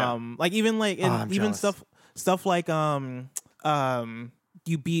 Like even like even stuff like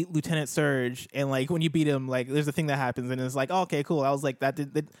you beat Lieutenant Surge, and like when you beat him, like there's a thing that happens, and it's like, oh, okay, cool. I was like, I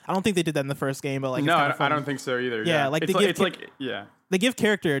don't think they did that in the first game, but like, no, I don't think so either. Yeah, like they give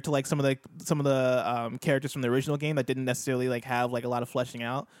character to like some of the characters from the original game that didn't necessarily like have like a lot of fleshing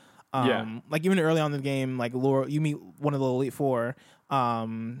out. Like even early on in the game, like Laura, you meet one of the Elite Four,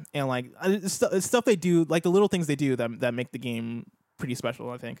 and like it's stuff they do, like the little things they do that make the game pretty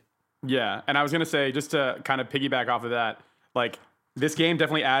special, I think. Yeah, and I was gonna say, just to kind of piggyback off of that, like this game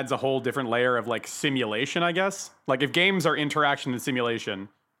definitely adds a whole different layer of like simulation, I guess. Like if games are interaction and simulation,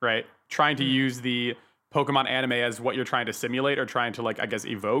 right? Trying to use the Pokemon anime as what you're trying to simulate or trying to like, I guess,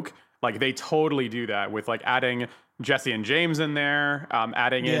 evoke. Like they totally do that with like adding Jesse and James in there,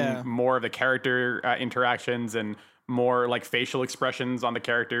 adding in more of the character interactions and more like facial expressions on the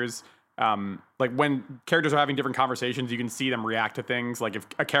characters. Like when characters are having different conversations, you can see them react to things. Like if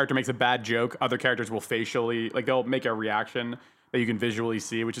a character makes a bad joke, other characters will facially, like they'll make a reaction that you can visually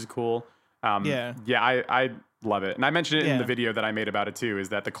see, which is cool. I love it. And I mentioned it in the video that I made about it too, is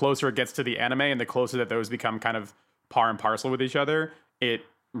that the closer it gets to the anime and the closer that those become kind of par and parcel with each other, it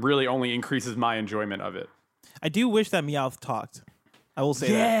really only increases my enjoyment of it. I do wish that Meowth talked. I will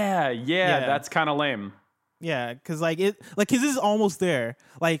say that. Yeah, that's kind of lame. Yeah, because cause this is almost there.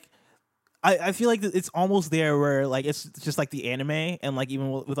 Like, I feel like it's almost there where like it's just like the anime and like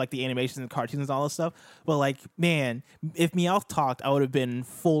even with like the animations and cartoons and all this stuff. But like, man, if Meowth talked, I would have been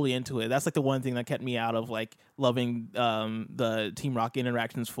fully into it. That's like the one thing that kept me out of like loving the Team Rocket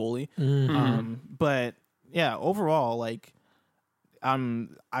interactions fully. But yeah, overall, like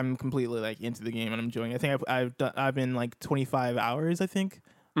I'm completely like into the game and I'm enjoying it. I think I've been like 25 hours, I think.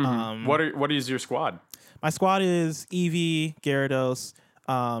 What is your squad? My squad is Eevee, Gyarados,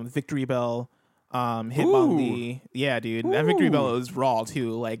 Victory Bell, Hitman Lee. Yeah, dude. That Victory Bell is raw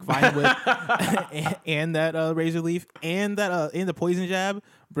too. Like Vine Whip and that Razor Leaf and that and the Poison Jab.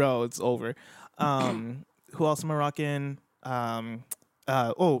 Bro, it's over. Who else am I rocking? Rapidash.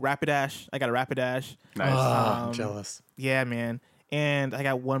 I got a Rapidash. Nice. I'm jealous. Yeah, man. And I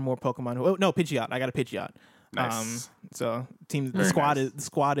got one more Pokemon. Oh no, Pidgeot. I got a Pidgeot. Nice. So the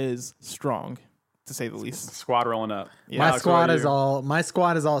squad is strong, to say the least. Squad rolling up. Yeah. My squad is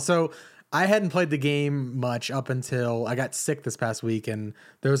all. So I hadn't played the game much up until I got sick this past week, and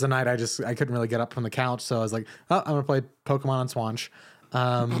there was a night I couldn't really get up from the couch, so I was like, oh, I'm gonna play Pokemon on Swanch.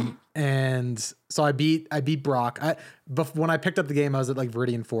 And so I beat Brock. When I picked up the game, I was at like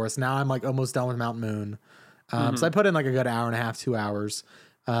Viridian Forest. Now I'm like almost done with Mount Moon. So I put in like a good hour and a half, 2 hours.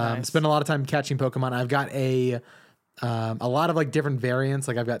 Nice. Spent a lot of time catching Pokemon. I've got a lot of like different variants.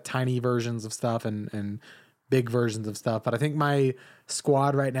 Like I've got tiny versions of stuff and big versions of stuff. But I think my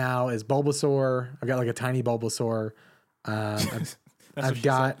squad right now is Bulbasaur. I've got like a tiny Bulbasaur. I've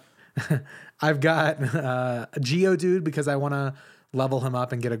got a Geodude because I want to level him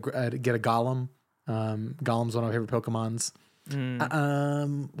up and get a Golem. Golem's one of my favorite Pokemons.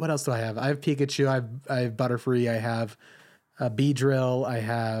 What else do I have? I have Pikachu. I have Butterfree. I have Beedrill. I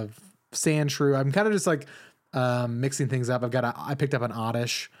have Sandshrew. I'm kind of just like mixing things up. I picked up an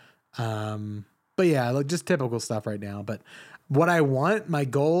Oddish. But yeah, like just typical stuff right now. But what I want, my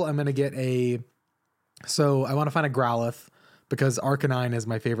goal, I'm gonna get so I want to find a Growlithe because Arcanine is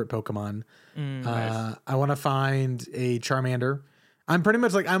my favorite Pokemon. Nice. I want to find a Charmander. I'm pretty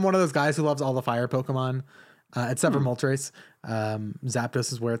much like I'm one of those guys who loves all the fire Pokemon, except for Moltres.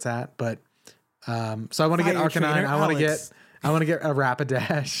 Zapdos is where it's at, but so I want to get Arcanine. I want to get a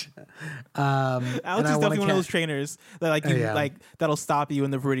Rapidash. Alex is definitely one of those trainers that that'll stop you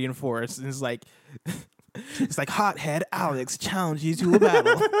in the Viridian Forest and it's like Hothead Alex challenges you to a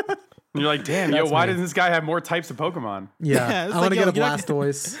battle. And you're like, damn, why doesn't this guy have more types of Pokemon? Yeah, I want to get a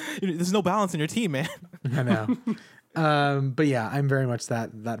Blastoise. There's no balance in your team, man. I know. But yeah, I'm very much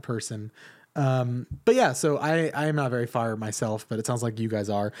that person. But yeah, so I am not very far myself, but it sounds like you guys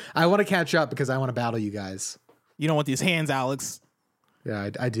are. I want to catch up because I want to battle you guys. You don't want these hands, Alex. Yeah,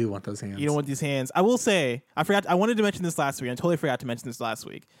 I do want those hands. You don't want these hands. I will say, I wanted to mention this last week. I totally forgot to mention this last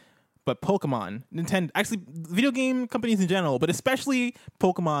week. But Pokemon, Nintendo, actually video game companies in general, but especially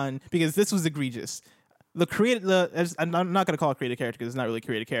Pokemon, because this was egregious. I'm not going to call it create a character because it's not really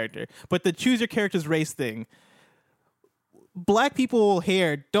create a character, but the choose your character's race thing. Black people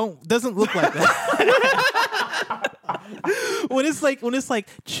hair doesn't look like that. when it's like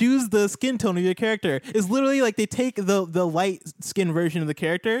choose the skin tone of your character, it's literally like they take the light skin version of the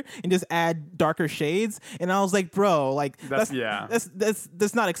character and just add darker shades. And I was like, bro, like that's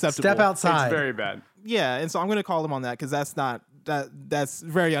not acceptable. Step outside. It's very bad. Yeah, and so I'm gonna call them on that because that's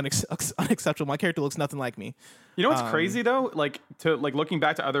very unacceptable. My character looks nothing like me. You know what's crazy though? Like looking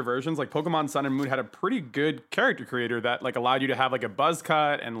back to other versions, like Pokemon Sun and Moon had a pretty good character creator that like allowed you to have like a buzz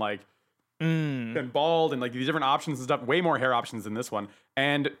cut and like and bald and like these different options and stuff. Way more hair options than this one,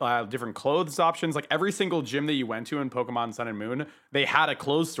 and different clothes options. Like every single gym that you went to in Pokemon Sun and Moon, they had a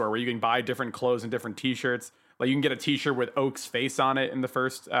clothes store where you can buy different clothes and different T-shirts. Like you can get a T-shirt with Oak's face on it in the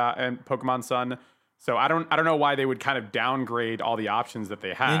first and Pokemon Sun. So I don't know why they would kind of downgrade all the options that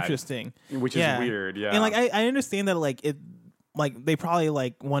they had. Interesting, which is weird. Yeah, and like I understand that like they probably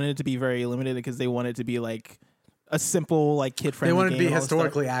like wanted it to be very limited because they wanted it to be like a simple like kid friendly. They wanted to be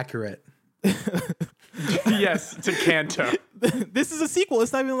historically accurate. Yes, to Kanto. This is a sequel.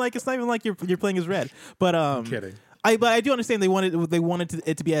 It's not even like you're playing as Red. But I'm kidding. But I do understand they wanted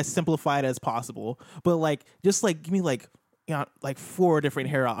it to be as simplified as possible. But like just like give me like like 4 different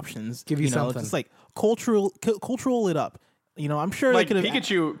hair options. Give you something. Just like cultural it up. I'm sure like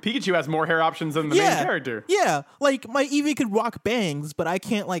Pikachu has more hair options than the main character. Yeah, like my Eevee could rock bangs, but I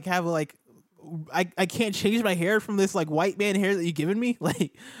can't like have like I can't change my hair from this like white man hair that you've given me.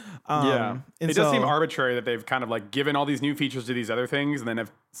 Like it does seem arbitrary that they've kind of like given all these new features to these other things, and then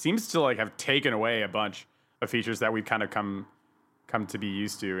seems to like have taken away a bunch of features that we've kind of come to be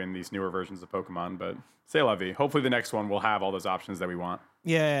used to in these newer versions of Pokemon. But c'est la vie. Hopefully the next one will have all those options that we want.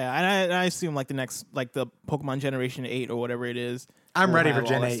 Yeah, and I assume like the next like the Pokemon Generation 8 or whatever it is. I'm ready for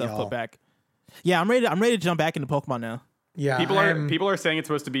Gen 8, y'all. Put back. Yeah, I'm ready to jump back into Pokemon now. Yeah, people are saying it's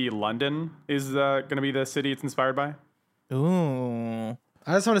supposed to be London is going to be the city it's inspired by. Ooh.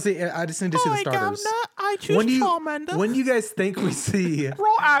 I just want to see. I just need to see the starters. I choose Charmander. When do you guys think we see?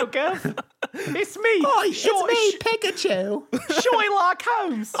 Right, Gav. It's me. Oh, it's me, Pikachu. Sherlock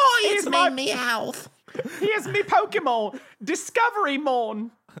Holmes. Oh, it's me, Meowth. Here's me Pokemon. Discovery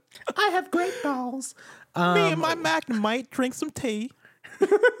Mon. I have great balls. Me and my Magnemite drink some tea.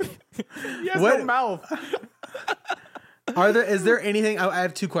 He has no mouth. Is there anything? I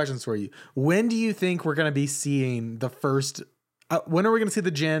have 2 questions for you. When do you think we're going to be seeing the first? When are we going to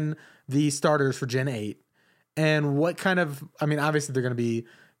see the starters for Gen 8? And what kind of? I mean, obviously they're going to be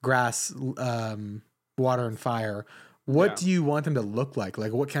grass, water, and fire. What do you want them to look like?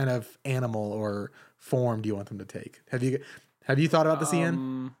 Like, what kind of animal or form do you want them to take? Have you thought about this,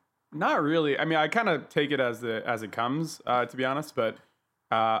 Ian? Not really. I mean, I kind of take it as it comes, to be honest. But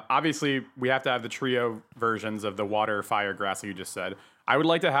obviously, we have to have the trio versions of the water, fire, grass, like you just said. I would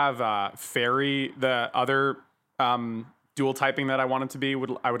like to have fairy. The other dual typing that I want it to be.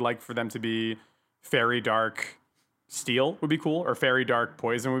 I would like for them to be fairy, dark, steel would be cool, or fairy, dark,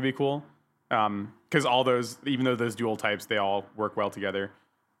 poison would be cool. Because all those, even though those dual types, they all work well together.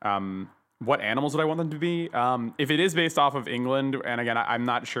 What animals would I want them to be? If it is based off of England, and again, I'm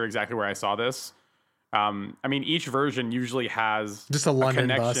not sure exactly where I saw this. I mean, each version usually has just a London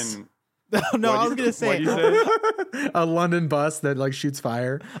bus. No, I was gonna say a London bus that like shoots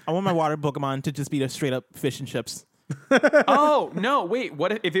fire. I want my water Pokemon to just be a straight up fish and chips. Oh no! Wait,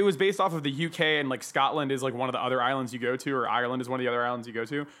 what if it was based off of the UK and like Scotland is like one of the other islands you go to, or Ireland is one of the other islands you go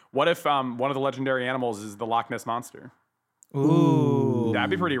to? What if one of the legendary animals is the Loch Ness monster? Ooh, that'd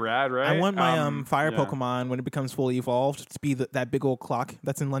be pretty rad, right? I want my fire Pokemon when it becomes fully evolved to be that big old clock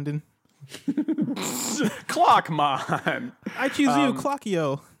that's in London. Clockmon. I choose you,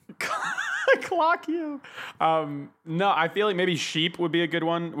 Clockio. Clockio. No, I feel like maybe sheep would be a good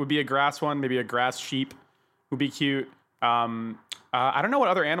one. Would be a grass one. Maybe a grass sheep would be cute. I don't know what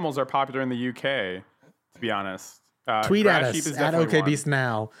other animals are popular in the UK, to be honest. Tweet at us at OKBeast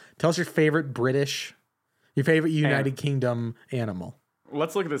now. Tell us your favorite United Kingdom animal.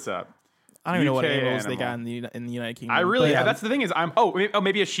 Let's look this up. I don't even know what animals they got in the United Kingdom. I really, that's the thing is,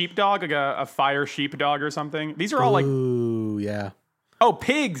 maybe a sheepdog, like a fire sheepdog or something. These are all like, ooh, yeah. Oh,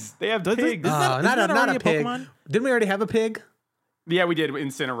 pigs. They have pigs. Not a pig. Pokemon? Didn't we already have a pig? Yeah, we did in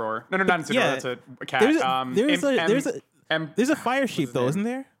Incineroar. No, not Incineroar. Yeah. That's a cat. There's a fire sheep though, isn't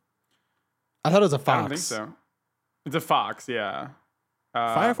there? I thought it was a fox. I don't think so. It's a fox. Yeah.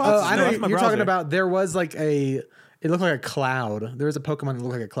 Firefox. Oh, I know you're talking about. There was like it looked like a cloud. There was a Pokemon that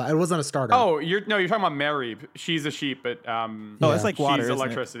looked like a cloud. It wasn't a starter. Oh, you're talking about Mareep. She's a sheep, but it's like water. She's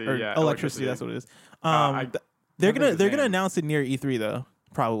electricity. Yeah, electricity. That's what it is. They're gonna announce it near E3 though,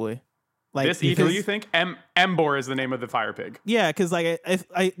 probably. Like this E3, you think? Embor is the name of the fire pig. Yeah, because like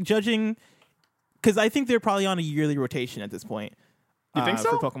I judging, because I think they're probably on a yearly rotation at this point. You think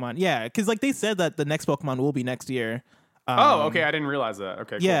so? For Pokemon? Yeah, because like they said that the next Pokemon will be next year. Okay, I didn't realize that.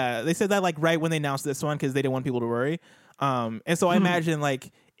 Okay, cool. Yeah, they said that like right when they announced this one because they didn't want people to worry. And so I imagine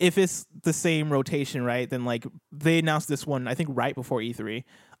like if it's the same rotation, right? Then like they announced this one I think right before E3.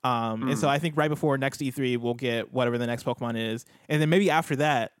 And so I think right before next E3 we'll get whatever the next Pokemon is, and then maybe after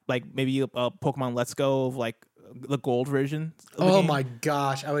that, like maybe Pokemon Let's Go of like the gold version. Oh my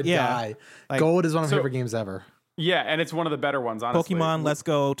gosh, I would die. Like, Gold is one of my favorite games ever. Yeah, and it's one of the better ones, honestly. Pokemon Let's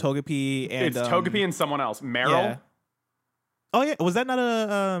Go, Togepi, and it's Togepi and someone else. Meryl. Yeah. Oh yeah, was that not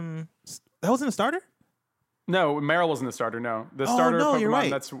a that wasn't a starter? No, Meryl wasn't the starter. No, the starter no, Pokemon you're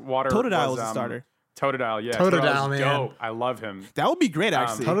right. that's water. Totodile was a starter. Totodile, yeah. Totodile, man. Dope. I love him. That would be great,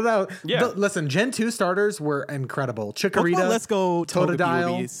 actually. Totodile. Yeah. Listen, Gen 2 starters were incredible. Chikorita. Pokemon Let's Go,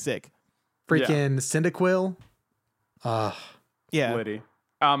 Totodile. would be sick. Freaking Cyndaquil. Yeah. Litty.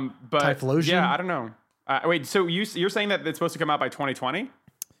 But Typhlosion? yeah, I don't know. Wait, so you're saying that it's supposed to come out by 2020?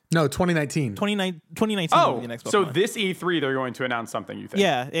 No, 2019. 2019 will be the next Pokemon. So this E3 they're going to announce something, you think?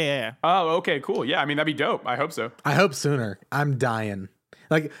 Yeah. Oh, okay, cool. Yeah, I mean, that'd be dope. I hope so. I hope sooner. I'm dying.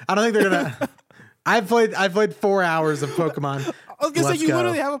 Like, I don't think they're gonna. I've played 4 hours of Pokemon. I was gonna say you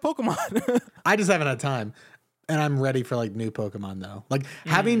literally have a Pokemon. I just haven't had time, and I'm ready for like new Pokemon though. Like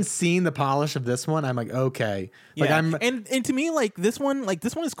having seen the polish of this one, I'm like, okay. Like and to me, like this one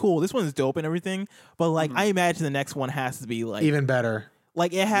is cool. This one is dope and everything. But like I imagine the next one has to be like even better.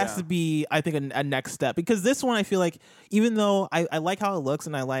 Like it has to be, I think, a next step, because this one I feel like, even though I like how it looks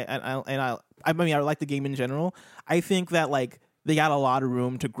and I like the game in general, I think that like they got a lot of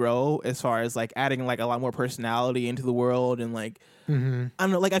room to grow as far as like adding like a lot more personality into the world, and like I don't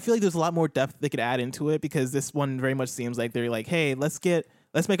know, like I feel like there's a lot more depth they could add into it, because this one very much seems like they're like, hey, let's make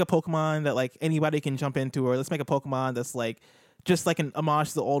a Pokemon that like anybody can jump into, or let's make a Pokemon that's like just like an homage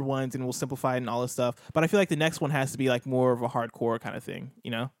to the old ones, and we'll simplify it and all this stuff. But I feel like the next one has to be like more of a hardcore kind of thing,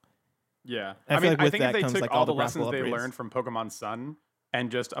 you know? Yeah. I mean, I think if they comes, took like, all the graphical lessons they upgrades. learned from Pokemon Sun and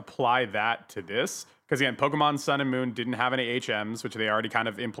just apply that to this, because again, Pokemon Sun and Moon didn't have any HMs, which they already kind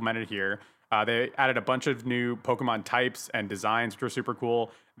of implemented here. They added a bunch of new Pokemon types and designs, which were super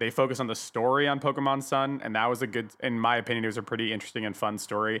cool. They focused on the story on Pokemon Sun, and that was in my opinion, it was a pretty interesting and fun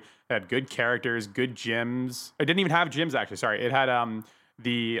story. It had good characters, good gyms. It didn't even have gyms, actually. Sorry. It had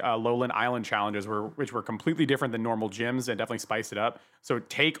the Lowland Island challenges, which were completely different than normal gyms and definitely spiced it up. So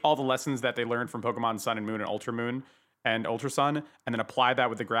take all the lessons that they learned from Pokemon Sun and Moon and Ultra Moon and Ultra Sun, and then apply that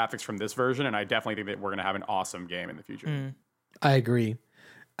with the graphics from this version, and I definitely think that we're going to have an awesome game in the future. I agree.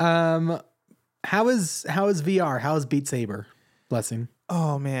 How is VR? How is Beat Saber? Blessing.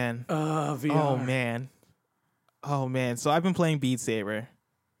 Oh man. VR. Oh man. So I've been playing Beat Saber,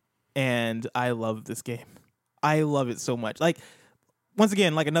 and I love this game. I love it so much. Like, once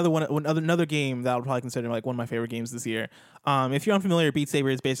again, like another game that I'll probably consider like one of my favorite games this year. If you're unfamiliar, Beat Saber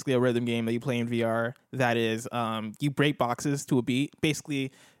is basically a rhythm game that you play in VR. That is, you break boxes to a beat.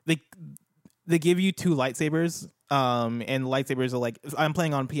 Basically, they give you two lightsabers, and lightsabers are like, I'm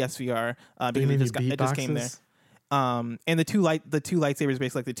playing on PSVR because it just came there. And the two lightsabers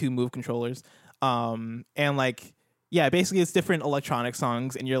basically like the two move controllers. And like, yeah, basically it's different electronic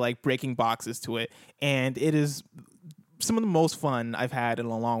songs, and you're like breaking boxes to it, and it is some of the most fun I've had in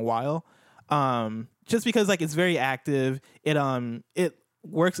a long while. Just because like it's very active. It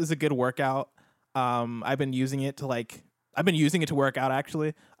works as a good workout. I've been using it to work out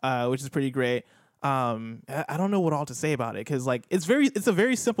actually, which is pretty great. I don't know what all to say about it, because like it's a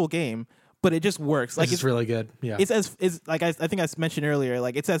very simple game, but it just works. Like it's really good. Yeah. It's like I think I mentioned earlier,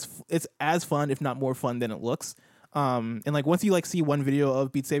 like it's as fun, if not more fun, than it looks. And like once you like see one video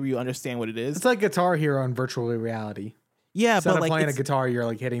of Beat Saber, you understand what it is. It's like Guitar Hero in virtual reality. Yeah, Instead but of like playing a guitar, you're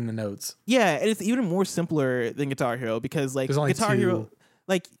like hitting the notes. Yeah, and it's even more simpler than Guitar Hero, because like Guitar Hero,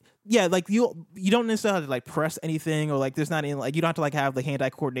 like yeah, like you don't necessarily have to like press anything, or like there's not any like you don't have to like have the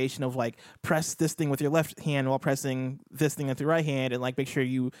hand-eye coordination of like press this thing with your left hand while pressing this thing with your right hand, and like make sure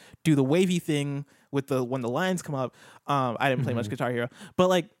you do the wavy thing with when the lines come up. I didn't play much Guitar Hero, but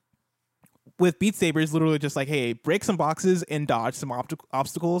like with Beat Saber, it's literally just like, hey, break some boxes and dodge some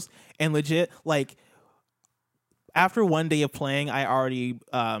obstacles, and legit like. After one day of playing, I already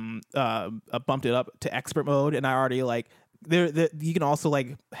bumped it up to expert mode, and I already like you can also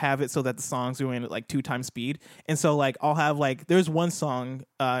like have it so that the songs are going at like 2x speed. And so like I'll have like there's one song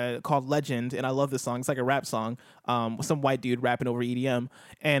called Legend, and I love this song. It's like a rap song, with some white dude rapping over EDM,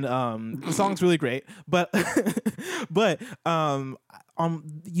 and the song's really great. But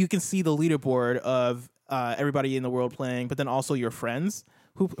you can see the leaderboard of everybody in the world playing, but then also your friends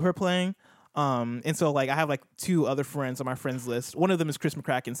who are playing. And so like I have like 2 other friends on my friends list. One of them is Chris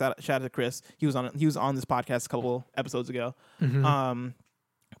McCracken. Shout out to Chris. He was on this podcast a couple episodes ago.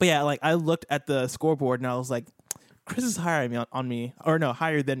 But yeah, like I looked at the scoreboard and I was like, Chris is higher than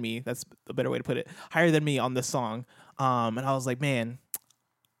me. That's a better way to put it. Higher than me on this song. And I was like, man,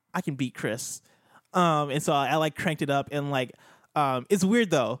 I can beat Chris. And so I like cranked it up and like, it's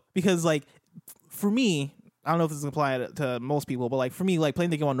weird though, because like for me, I don't know if this applies to most people, but like for me, like playing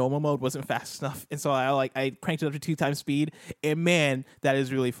the game on normal mode wasn't fast enough. And so I cranked it up to 2 times speed, and man, that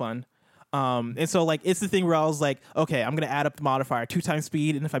is really fun. And so like it's the thing where I was like, okay, I'm gonna add up the modifier 2 times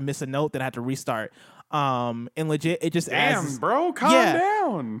speed, and if I miss a note, then I have to restart. And legit, it just adds, bro, calm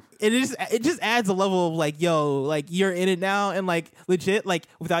down. It just adds a level of like, yo, like you're in it now, and like legit, like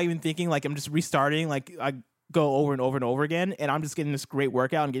without even thinking, like I'm just restarting, like I go over and over and over again, and I'm just getting this great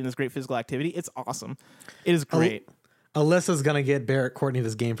workout and getting this great physical activity. It's awesome. It is great. Alyssa's gonna get Barrett Courtney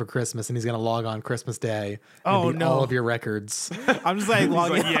this game for Christmas, and he's gonna log on Christmas Day. And beat all of your records. I'm just like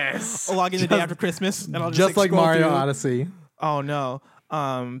logging. Yes, logging the day after Christmas, and I'll just like Mario through. Odyssey. Oh no.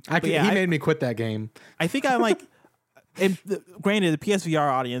 He made me quit that game. I think I'm like, granted, the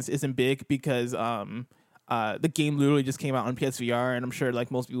PSVR audience isn't big because the game literally just came out on PSVR, and I'm sure like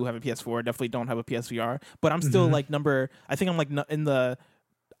most people who have a PS4 definitely don't have a PSVR. But I'm still like I think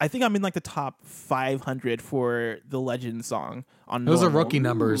I'm in like the top 500 for the Legend song on. Those are rookie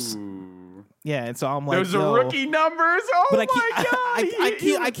numbers. Yeah, and so I'm like, those are rookie numbers. Oh but my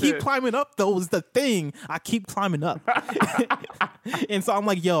god! I keep climbing up. Though is the thing. I keep climbing up, and so I'm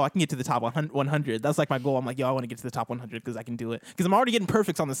like, yo, I can get to the top 100. That's like my goal. I'm like, yo, I want to get to the top 100 because I can do it. Because I'm already getting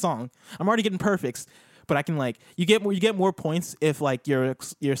perfects on the song. I'm already getting perfects, but I can like you get more points if like your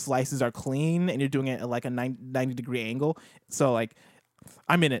slices are clean and you're doing it at like a 90-degree angle. So like,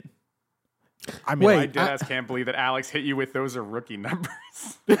 I'm in it. I can't believe that Alex hit you with those are rookie numbers.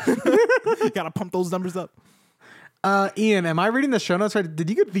 Gotta pump those numbers up. Ian, am I reading the show notes right? Did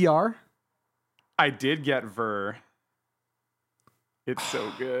you get VR? I did get VR. It's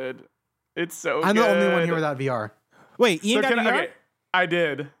so good. It's so I'm good. the only one here without VR. Wait, Ian got VR? Okay, I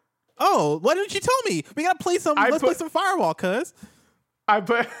did. Oh, why didn't you tell me? We gotta play some. Let's play some Firewall, cuz. I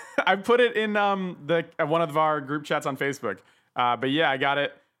put it in the one of our group chats on Facebook. But yeah, I got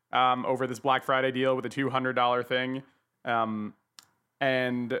it. Over this Black Friday deal with a $200 thing.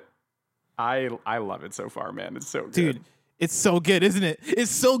 And I love it so far, man. It's so good. Dude, it's so good, isn't it?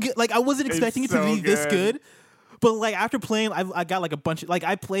 It's so good. Like I wasn't expecting it to be this good. But like after playing, I got like a bunch of like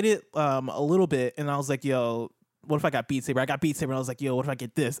I played it a little bit and I was like, yo, what if I got Beat Saber? I got Beat Saber and I was like, yo, what if I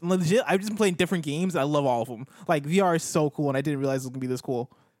get this? And legit, I've just been playing different games and I love all of them. Like VR is so cool and I didn't realize it was gonna be this cool.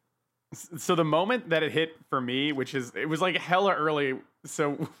 So the moment that it hit for me, it was like hella early.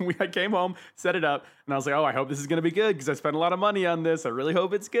 So I came home, set it up, and I was like, oh, I hope this is going to be good because I spent a lot of money on this. I really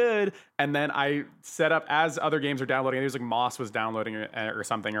hope it's good. And then I set up as other games are downloading. It was like Moss was downloading or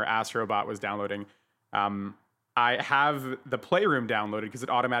something, or Astrobot was downloading. I have the Playroom downloaded because it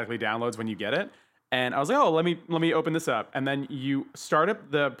automatically downloads when you get it. And I was like, oh, let me open this up. And then you start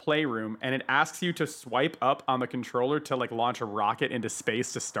up the Playroom, and it asks you to swipe up on the controller to like launch a rocket into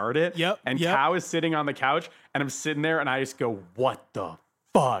space to start it. Yep. And Cow is sitting on the couch, and I'm sitting there, and I just go, what the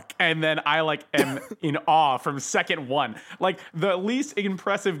fuck? And then I like am in awe from second one. Like the least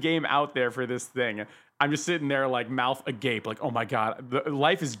impressive game out there for this thing. I'm just sitting there like mouth agape, like, oh my God,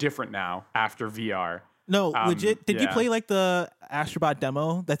 life is different now after VR. No, legit. Did you play like the Astrobot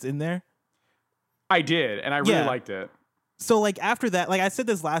demo that's in there? I did, and I really liked it. So like after that, like I said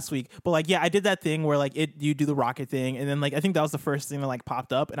this last week, but like I did that thing where like you do the rocket thing, and then like I think that was the first thing that like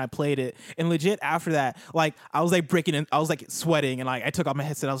popped up, and I played it, and legit after that, like I was like breaking in, I was like sweating, and like I took off my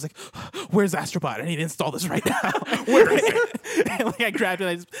headset, I was like, where's Astrobot? I need to install this right now. Where is it? And like I grabbed it,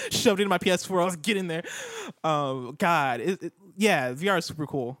 I just shoved it in my PS4. I was getting there. Oh God, VR is super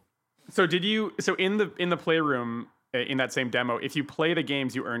cool. So in the Playroom? In that same demo, if you play the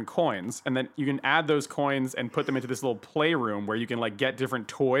games, you earn coins, and then you can add those coins and put them into this little playroom where you can like get different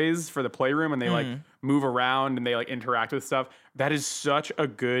toys for the playroom, and they like move around and they like interact with stuff. That is such a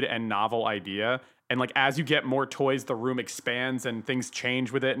good and novel idea. And like as you get more toys, the room expands and things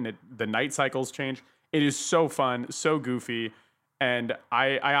change with it, and the night cycles change. It is so fun, so goofy, and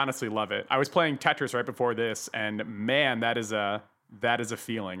I honestly love it. I was playing Tetris right before this, and man, that is a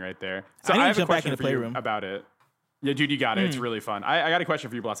feeling right there. So I have a question for you about it. Yeah, dude, you got it. It's really fun. I got a question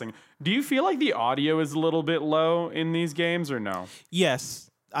for you, Blessing. Do you feel like the audio is a little bit low in these games or no? Yes,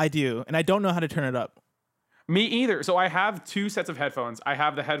 I do. And I don't know how to turn it up. Me either. So I have 2 sets of headphones. I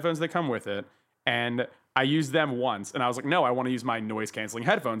have the headphones that come with it, and I used them once. And I was like, no, I want to use my noise-canceling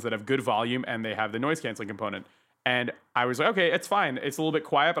headphones that have good volume, and they have the noise-canceling component. And I was like, okay, it's fine. It's a little bit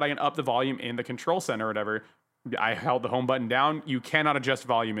quiet, but I can up the volume in the control center or whatever. I held the home button down. You cannot adjust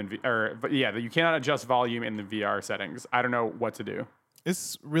volume you cannot adjust volume in the VR settings. I don't know what to do.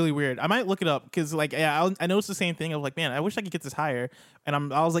 It's really weird. I might look it up because, like, yeah, I noticed the same thing. I was like, man, I wish I could get this higher. And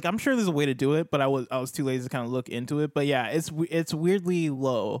I was like, I'm sure there's a way to do it, but I was too lazy to kind of look into it. But yeah, it's weirdly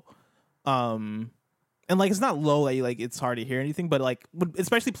low. And like, it's not low that like it's hard to hear anything, but like,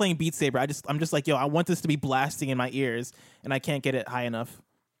 especially playing Beat Saber, I'm just like, yo, I want this to be blasting in my ears, and I can't get it high enough.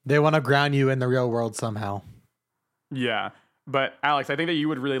 They want to ground you in the real world somehow. Yeah, but Alex, I think that you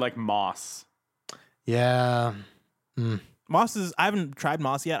would really like Moss. Yeah. Moss I haven't tried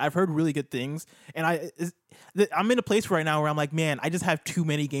Moss yet. I've heard really good things, and I'm in a place right now where I'm like, man, I just have too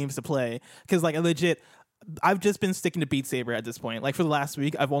many games to play because like legit. I've just been sticking to Beat Saber at this point. Like for the last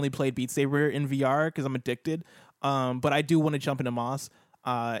week, I've only played Beat Saber in VR because I'm addicted. But I do want to jump into Moss,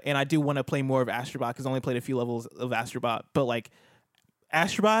 and I do want to play more of Astrobot because I only played a few levels of Astrobot. But like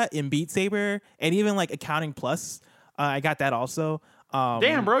Astrobot and Beat Saber, and even like Accounting Plus, I got that also.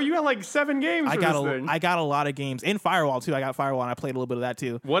 Damn, bro, you got like 7 games. I got a lot of games, and Firewall too. I got Firewall, and I played a little bit of that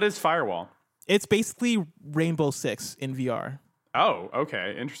too. What is Firewall? It's basically Rainbow Six in VR. Oh,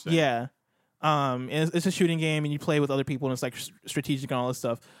 okay, interesting. Yeah. It's a shooting game, and you play with other people, and it's like strategic and all this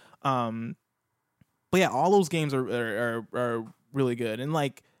stuff. But yeah, all those games are really good, and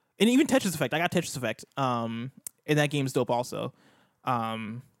like, and even Tetris Effect. I got Tetris Effect. And that game's dope also.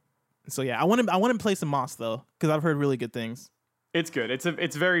 So yeah, I want to play some Moss though, because I've heard really good things. It's good.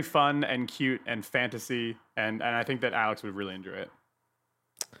 It's very fun and cute and fantasy, and I think that Alex would really enjoy it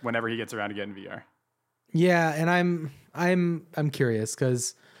whenever he gets around to getting VR. Yeah, and I'm curious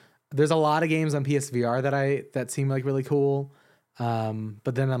because there's a lot of games on PSVR that seem like really cool.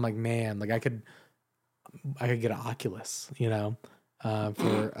 But then I'm like, man, like I could get an Oculus,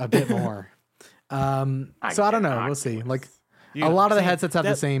 for a bit more. So I don't know. We'll see. Like a lot of the headsets have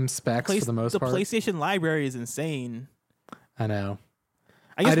the same specs for the most part. The PlayStation library is insane. I know.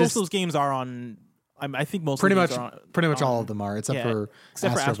 I guess most of those games are on. I think most pretty of much all of them are, except for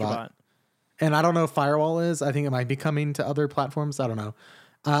Astrobot. And I don't know if Firewall is. I think it might be coming to other platforms. I don't know.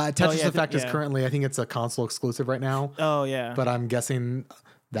 Tetris Effect is currently, I think it's a console exclusive right now. Oh yeah. But I'm guessing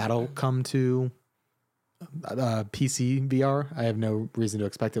that'll come PC VR. I have no reason to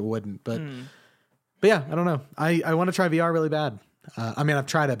expect it wouldn't. But yeah, I don't know. I want to try VR really bad. I mean, I've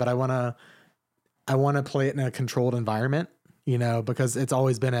tried it, but I want to play it in a controlled environment. Because it's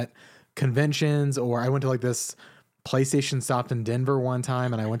always been at conventions, or I went to like this PlayStation stopped in Denver one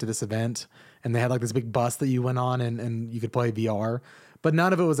time, and I went to this event, and they had like this big bus that you went on, and you could play VR. But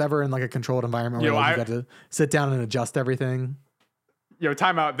none of it was ever in like a controlled environment where you got to sit down and adjust everything. Yo,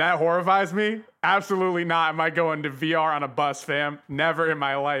 time out. That horrifies me. Absolutely not. Am I going to VR on a bus, fam? Never in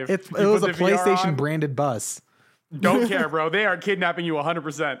my life. It was a PlayStation branded bus. Don't care, bro. They are kidnapping you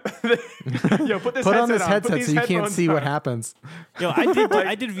 100%. Yo, put on this headset so you can't see what happens. Yo, I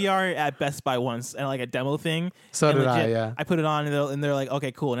did VR at Best Buy once, and like a demo thing. So did I, yeah. I put it on, and they're like,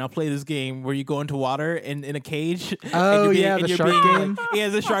 okay, cool. Now play this game where you go into water in a cage. Oh, yeah, the shark game? Yeah,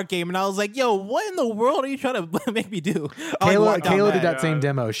 the shark game. And I was like, yo, what in the world are you trying to make me do? Kayla did that same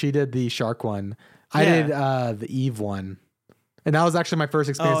demo. She did the shark one. I did the Eve one. And that was actually my first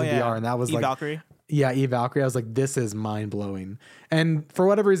experience in VR, and that was like... Valkyrie? Yeah, Eve Valkyrie. I was like, this is mind-blowing. And for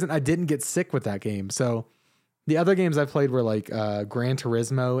whatever reason, I didn't get sick with that game. So the other games I played were like Gran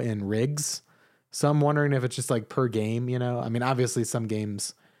Turismo and Rigs. So I'm wondering if it's just like per game, I mean, obviously some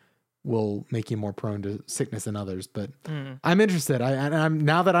games will make you more prone to sickness than others, but I'm interested. I'm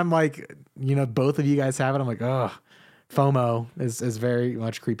now that I'm like, both of you guys have it, I'm like, oh, FOMO is very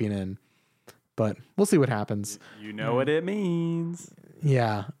much creeping in. But we'll see what happens. You know what it means.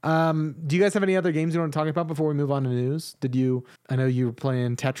 Yeah. Do you guys have any other games you want to talk about before we move on to news? I know you were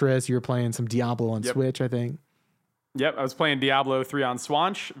playing Tetris, you were playing some Diablo on Switch, I think. Yep, I was playing Diablo 3 on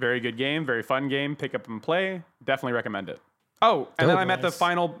Switch. Very good game, very fun game. Pick up and play. Definitely recommend it. Oh, and then I'm at the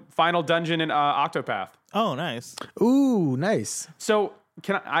final dungeon in Octopath. Oh, nice. Ooh, nice. So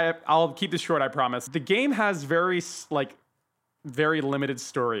I'll keep this short, I promise. The game has very limited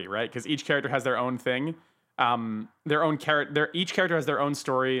story, right? Because each character has their own thing. Each character has their own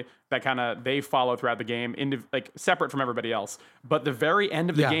story that they follow throughout the game, separate from everybody else. But the very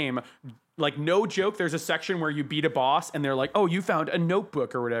end of the game, like no joke, there's a section where you beat a boss and they're like, oh, you found a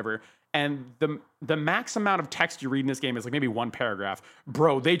notebook or whatever. And the max amount of text you read in this game is like maybe one paragraph.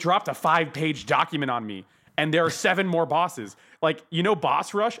 Bro, they dropped a 5-page document on me. And there are 7 more bosses. Like,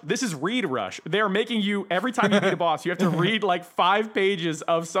 Boss Rush? This is Read Rush. They're making you, every time you beat a boss, you have to read like 5 pages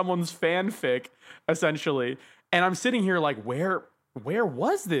of someone's fanfic, essentially. And I'm sitting here like, where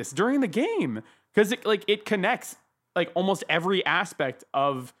was this during the game? because it connects like almost every aspect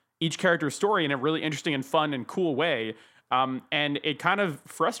of each character's story in a really interesting and fun and cool way. And it kind of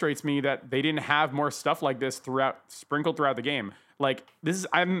frustrates me that they didn't have more stuff like this sprinkled throughout the game. Like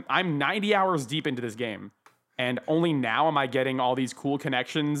I'm 90 hours deep into this game, and only now am I getting all these cool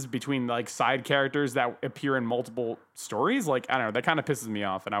connections between like side characters that appear in multiple stories. Like, I don't know, that kind of pisses me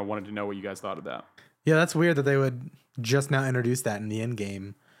off, and I wanted to know what you guys thought of that. Yeah, that's weird that they would just now introduce that in the end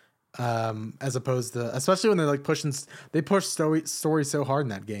game, as opposed to, especially when they're like push story so hard in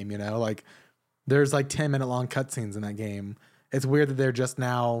that game. You know, like there's like 10-minute long cutscenes in that game. It's weird that they're just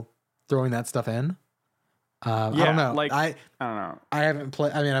now throwing that stuff in. I don't know. Like I don't know. I haven't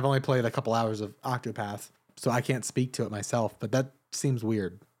played. I mean, I've only played a couple hours of Octopath, so I can't speak to it myself. But that seems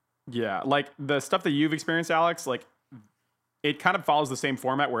weird. Yeah, like the stuff that you've experienced, Alex. Like it kind of follows the same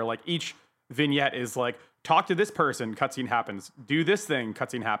format where like each vignette is like, talk to this person, cutscene happens, do this thing,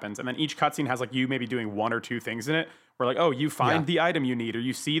 cutscene happens, and then each cutscene has like you maybe doing one or two things in it where like, oh, you find the item you need, or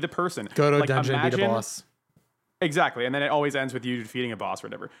you see the person, go to like, a dungeon, beat a boss. Exactly, and then it always ends with you defeating a boss or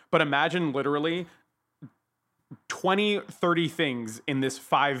whatever. But imagine literally 20, 30 things in this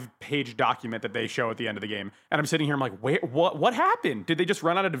 5-page document that they show at the end of the game, and I'm sitting here, I'm like, wait, what happened? Did they just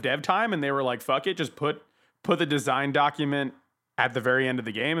run out of dev time and they were like, fuck it, just put the design document at the very end of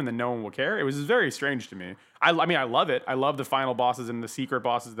the game and then no one will care? It was very strange to me. I mean, I love it. I love the final bosses and the secret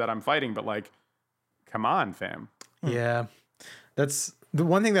bosses that I'm fighting, but like, come on, fam. Yeah. That's the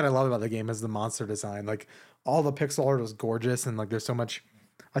one thing that I love about the game is the monster design. Like all the pixel art is gorgeous, and like there's so much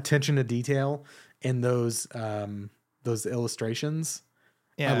attention to detail in those illustrations.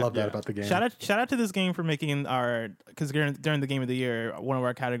 Yeah, I love that about the game. Shout out to this game for making because during the game of the year, one of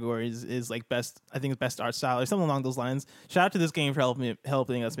our categories is like best art style or something along those lines. Shout out to this game for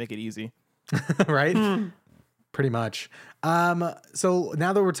helping us make it easy. Right? Pretty much. So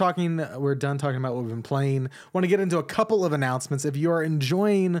now that we're done talking about what we've been playing, want to get into a couple of announcements. If you are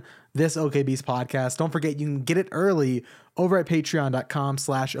enjoying this OKBeast podcast, don't forget you can get it early over at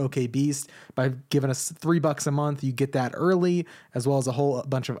patreon.com/OKBeast. By giving us $3 a month, you get that early, as well as a whole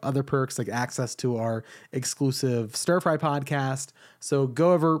bunch of other perks like access to our exclusive Stir Fry podcast. So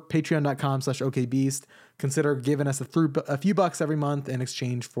go over patreon.com/OKBeast. Consider giving us a few bucks every month in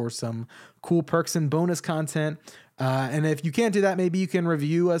exchange for some cool perks and bonus content. And if you can't do that, maybe you can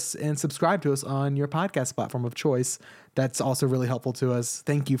review us and subscribe to us on your podcast platform of choice. That's also really helpful to us.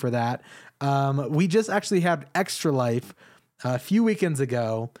 Thank you for that. We just actually had Extra Life a few weekends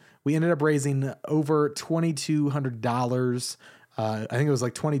ago. We ended up raising over $2,200. I think it was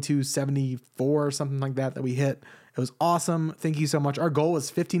like $2,274 or something like that we hit. It was awesome. Thank you so much. Our goal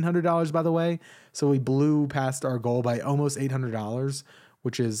was $1,500, by the way. So we blew past our goal by almost $800,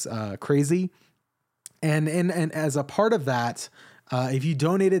 which is crazy. And as a part of that, if you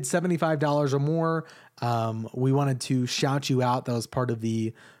donated $75 or more, we wanted to shout you out. That was part of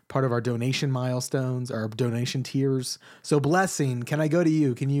our donation milestones, our donation tiers. So Blessing, can I go to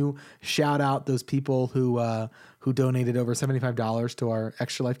you? Can you shout out those people who donated over $75 to our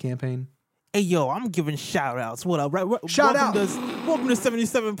Extra Life campaign? Hey, yo, I'm giving shout outs. What up? Welcome to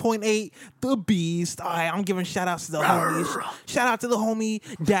 77.8, The Beast. All right, I'm giving shout outs to the homies. Shout out to the homie,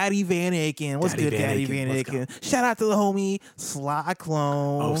 Daddy Van Aken. What's good, Daddy Van Aken? Shout out to the homie, Sly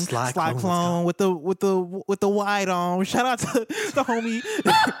Clone. Oh, Sly Clone with the white on. Shout out to the homie.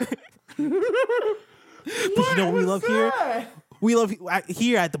 But you know what we love here? We love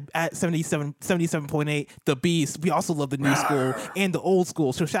here at 77.8, The Beast. We also love the new school and the old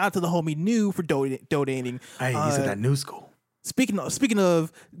school. So shout out to the homie New for donating. Hey, you said that new school. Speaking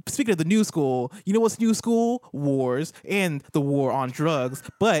of the new school, you know what's new school? Wars and the war on drugs.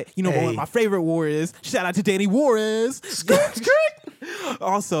 But you know what my favorite war is? Shout out to Danny Juarez.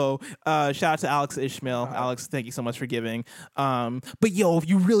 Also, shout out to Alex Ishmael. Alex, thank you so much for giving. But yo, if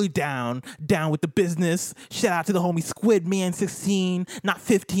you really down with the business, shout out to the homie Squid Man 16, not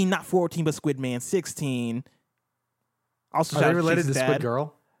 15, not 14, but Squid Man 16. Also, are they related to Squid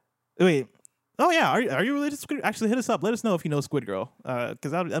Girl? Wait. Oh yeah, are you related to Squid? Actually, hit us up. Let us know if you know Squid Girl,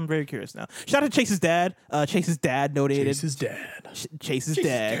 because I'm very curious now. Shout out to Chase's dad. Chase's dad donated. Chase's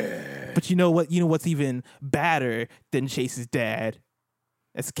dad. But you know what? You know what's even badder than Chase's dad?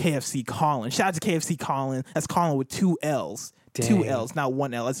 That's KFC Colin. Shout out to KFC Colin. That's Colin with 2 L's. Dang. 2 L's, not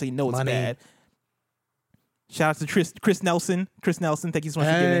 1 L. That's so you know it's bad. Shout out to Chris Nelson. Chris Nelson, thank you so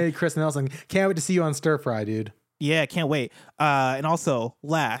much for giving. Hey, Chris Nelson. Can't wait to see you on Stir Fry, dude. Yeah, can't wait. And also,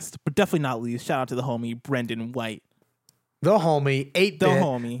 last, but definitely not least, shout out to the homie, Brendan White. The homie, 8-bit. The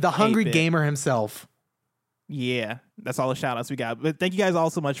homie. The hungry 8-bit. Gamer himself. Yeah, that's all the shout outs we got. But thank you guys all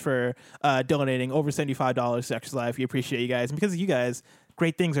so much for donating over $75 to Extra Life. We appreciate you guys. And because of you guys,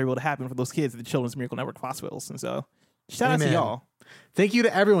 great things are able to happen for those kids at the Children's Miracle Network hospitals. And so shout out to y'all. Thank you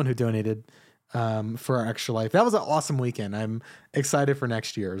to everyone who donated for our Extra Life. That was an awesome weekend. I'm excited for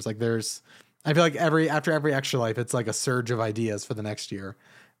next year's. Like I feel like after every Extra Life, it's like a surge of ideas for the next year.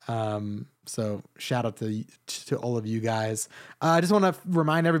 So shout out to all of you guys. I just want to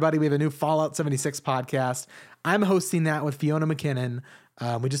remind everybody we have a new Fallout 76 podcast. I'm hosting that with Fiona McKinnon.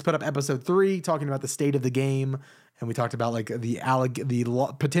 We just put up episode 3 talking about the state of the game. And we talked about like the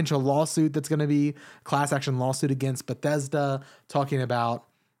potential lawsuit that's going to be class action lawsuit against Bethesda, talking about,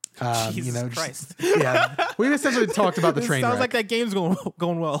 Jesus Christ. We essentially talked about the train wreck. Sounds like that game's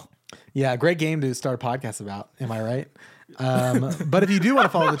going well. Yeah, great game to start a podcast about. Am I right? But if you do want to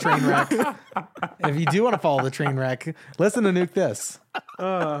follow the train wreck, listen to Nuke This.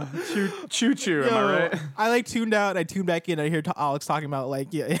 Choo. Am I right? I tuned out. I tuned back in. I hear Alex talking about we're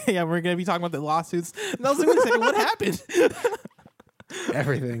gonna be talking about the lawsuits. And I was like, wait a second, what happened?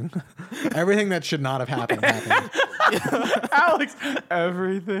 Everything that should not have happened. Alex,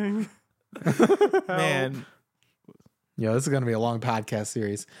 everything. Man. Yeah, this is gonna be a long podcast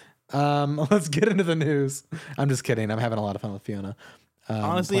series. Let's get into the news. I'm just kidding. I'm having a lot of fun with Fiona.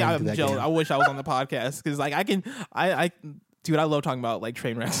 Honestly, I'm jealous. I wish I was on the podcast because dude, I love talking about like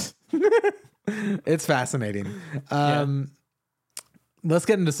train wrecks. It's fascinating. Let's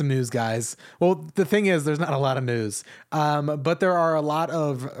get into some news, guys. Well, the thing is, there's not a lot of news, but there are a lot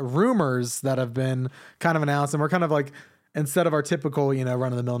of rumors that have been kind of announced, and we're kind of like, instead of our typical,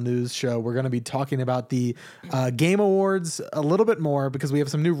 run-of-the-mill news show, we're going to be talking about the Game Awards a little bit more because we have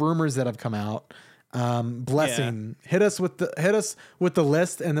some new rumors that have come out. Blessing, hit us with the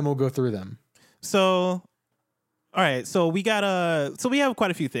list, and then we'll go through them. So, all right. So we have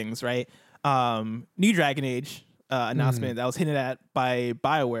quite a few things, right? New Dragon Age announcement that was hinted at by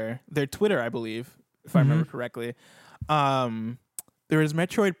BioWare, their Twitter, I believe, if I remember correctly. There is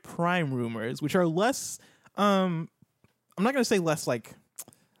Metroid Prime rumors, which are less. I'm not going to say less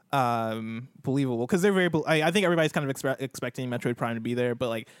believable because they're very. I think everybody's kind of expecting Metroid Prime to be there,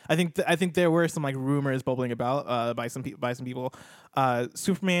 but I think there were some rumors bubbling about by some people.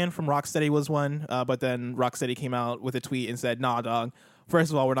 Superman from Rocksteady was one, but then Rocksteady came out with a tweet and said, "Nah, dog.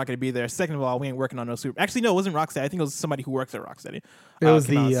 First of all, we're not going to be there. Second of all, we ain't working on no Super." Actually, no, it wasn't Rocksteady. I think it was somebody who works at Rocksteady. It was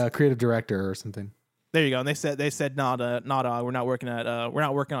the creative director or something. There you go. And they said nada, we're not working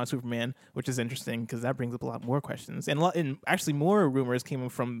on Superman, which is interesting because that brings up a lot more questions. And actually more rumors came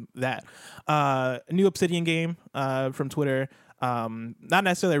from that. A new Obsidian game from Twitter. Not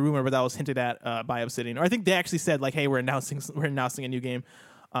necessarily a rumor, but that was hinted at by Obsidian. Or I think they actually said hey, we're announcing a new game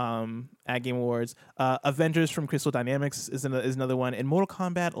at Game Awards. Avengers from Crystal Dynamics is another one, and Mortal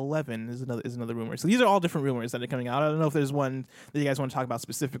Kombat 11 is another rumor. So these are all different rumors that are coming out. I don't know if there's one that you guys want to talk about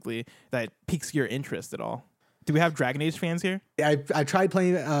specifically that piques your interest at all. Do we have Dragon Age fans here? I tried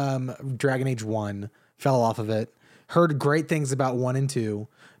playing Dragon Age 1, fell off of it, heard great things about 1 and 2.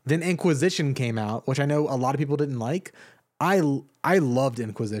 Then Inquisition came out, which I know a lot of people didn't like. I loved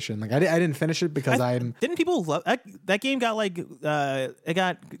Inquisition. I didn't finish it because didn't people love that game? Got it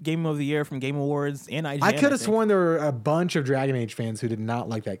got Game of the Year from Game Awards and IGN. I could have sworn there were a bunch of Dragon Age fans who did not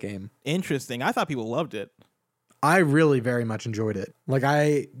like that game. Interesting. I thought people loved it. I really very much enjoyed it.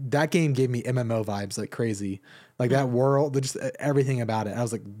 That game gave me MMO vibes like crazy. That world, just everything about it. I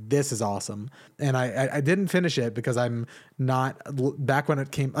was like, this is awesome. And I didn't finish it because I'm not back when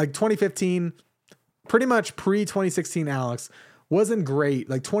it came 2015. Pretty much pre-2016 Alex wasn't great.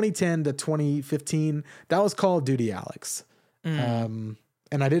 2010 to 2015, that was Call of Duty Alex. And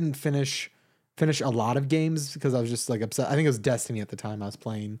I didn't finish a lot of games because I was just upset. I think it was Destiny at the time I was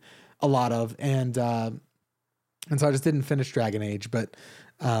playing a lot of. And so I just didn't finish Dragon Age, but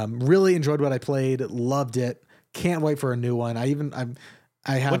really enjoyed what I played. Loved it. Can't wait for a new one. I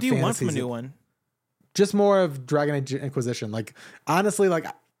have. What do you want from a new one? Just more of Dragon Age Inquisition. Honestly,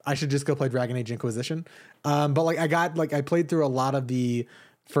 I should just go play Dragon Age Inquisition. But I played through a lot of the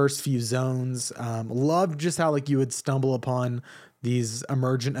first few zones. Loved just how you would stumble upon these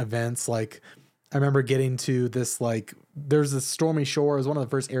emergent events. I remember getting to this, there's a Stormy Shore. It was one of the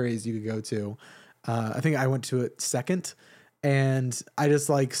first areas you could go to. I think I went to it second, and I just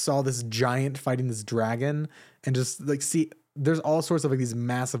saw this giant fighting this dragon and just see, there's all sorts of these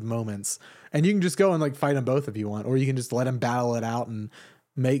massive moments, and you can just go and fight them both if you want, or you can just let them battle it out and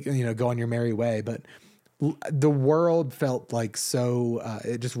go on your merry way. But the world felt so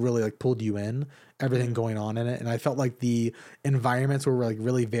it just really pulled you in, everything going on in it. And I felt the environments were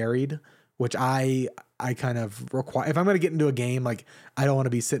really varied, which I kind of require. If I'm going to get into a game, I don't want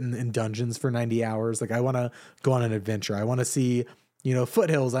to be sitting in dungeons for 90 hours. I want to go on an adventure. I want to see,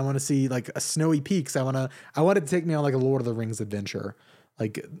 foothills. I want to see snowy peaks. I want it to take me on a Lord of the Rings adventure.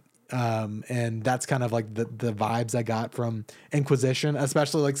 And that's kind of like the vibes I got from Inquisition,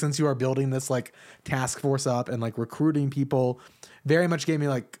 especially like since you are building this like task force up and like recruiting people. Very much gave me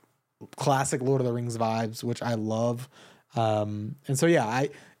like classic Lord of the Rings vibes, which I love. And so yeah,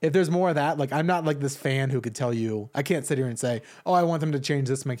 if there's more of that, like I'm not like this fan who could tell you, I can't sit here and say, oh, I want them to change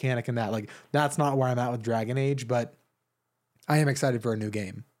this mechanic and that. Like that's not where I'm at with Dragon Age, but I am excited for a new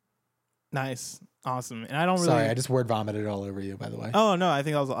game. Nice. Awesome. And I don't really. Sorry, I just word vomited all over you, by the way. Oh no, I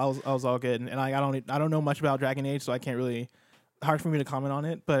think I was all good. And I don't know much about Dragon Age, so I can't really. Hard for me to comment on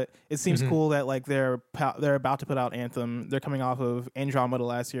it, but it seems cool that like they're about to put out Anthem. They're coming off of Andromeda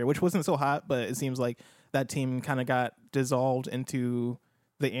last year, which wasn't so hot, but it seems like that team kind of got dissolved into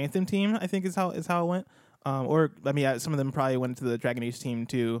the Anthem team. I think is how it went. Or I mean, some of them probably went to the Dragon Age team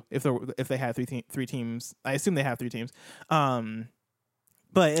too. If they had three teams, I assume they have 3 teams.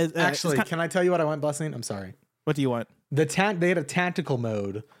 But actually, can I tell you what I want, Blessing? I'm sorry. What do you want? They had a tactical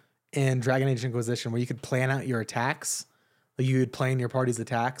mode in Dragon Age Inquisition where you could plan out your attacks. Like you could plan your party's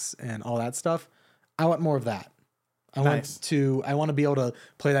attacks and all that stuff. I want more of that. I want to be able to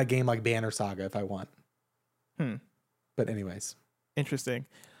play that game like Banner Saga if I want. But anyways, interesting.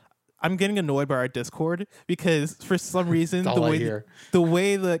 I'm getting annoyed by our Discord because for some reason can you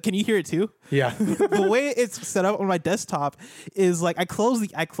hear it too? Yeah. The way it's set up on my desktop is like I close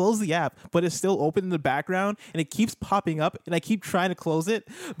the app, but it's still open in the background and it keeps popping up and I keep trying to close it,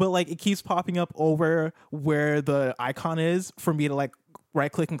 but like it keeps popping up over where the icon is for me to like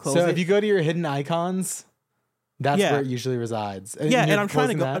right click and close it. So if you go to your hidden icons, that's where it usually resides. And I'm trying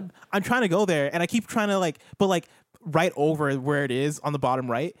to go I'm trying to go there and I keep trying to but right over where it is on the bottom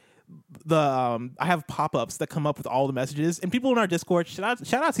right. I have pop-ups that come up with all the messages and people in our Discord, shout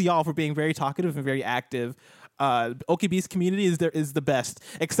out to y'all for being very talkative and very active. OKB's community is the best,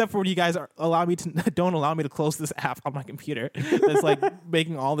 except for when you guys don't allow me to close this app on my computer. That's like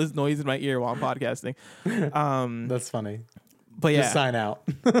making all this noise in my ear while I'm podcasting. That's funny. But yeah, just sign out.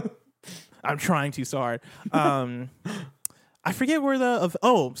 I'm trying too hard. I forget where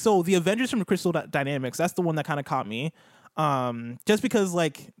so the Avengers from Crystal Dynamics, that's the one that kind of caught me. Just because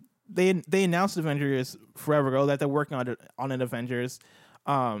like they announced Avengers forever ago that they're working on an Avengers,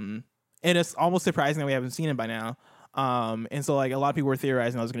 and it's almost surprising that we haven't seen it by now. And so like a lot of people were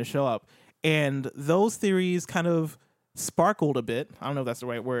theorizing it was going to show up, and those theories kind of sparkled a bit. I don't know if that's the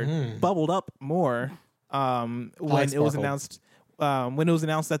right word. Bubbled up more when it was announced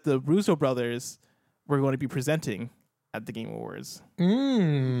that the Russo brothers were going to be presenting at the Game Awards.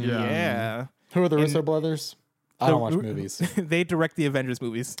 Yeah. Who are the Russo brothers? I don't watch movies. They direct the Avengers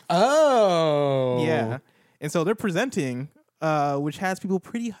movies. Oh. Yeah. And so they're presenting, which has people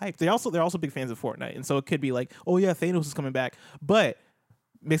pretty hyped. They're also big fans of Fortnite. And so it could be like, oh yeah, Thanos is coming back. But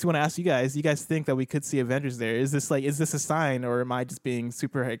makes me want to ask you guys think that we could see Avengers there? Is this a sign, or am I just being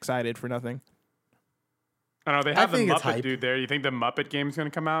super excited for nothing? I don't know. They have the Muppet dude there. You think the Muppet game's going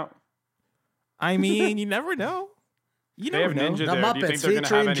to come out? I mean, you never know. They have Ninja the there. Muppets Do you think they're going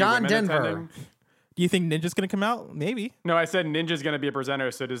to have any John women Denver. attending? Do you think Ninja's going to come out? Maybe. No, I said Ninja's going to be a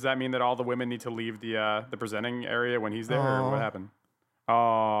presenter. So does that mean that all the women need to leave the presenting area when he's there, or what happened?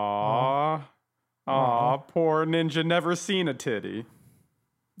 Aww, poor Ninja, never seen a titty.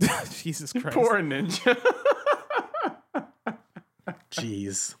 Jesus Christ. Poor Ninja.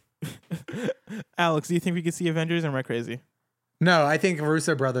 Jeez. Alex, do you think we could see Avengers, or am I crazy? No, I think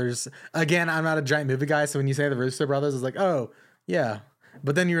Russo brothers. Again, I'm not a giant movie guy, so when you say the Russo brothers, it's like, oh yeah.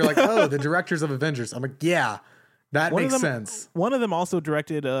 But then you're like, oh, the directors of Avengers. I'm like, yeah, that makes sense. One of them also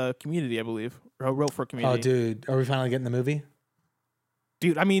directed Community, I believe, or wrote for Community. Oh, dude, are we finally getting the movie?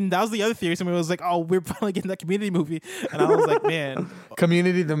 Dude, I mean, that was the other theory. Somebody was like, oh, we're finally getting that Community movie. And I was like, man.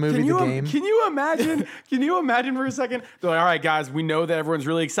 Community, the movie, the game. Can you imagine? Can you imagine for a second? They're like, all right, guys, we know that everyone's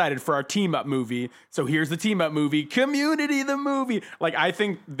really excited for our team-up movie. So here's the team-up movie, Community, the movie. Like, I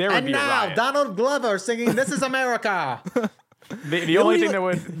think there would be a riot. And now, Donald Glover singing This Is America. The only thing that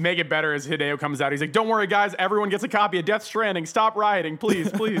would make it better is Hideo comes out. He's like, don't worry, guys. Everyone gets a copy of Death Stranding. Stop rioting,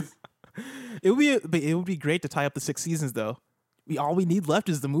 please, please. It would be great to tie up the 6 seasons, though. All we need left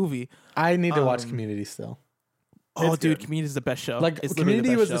is the movie. I need to watch Community still. Oh, dude, Community is the best show. Like,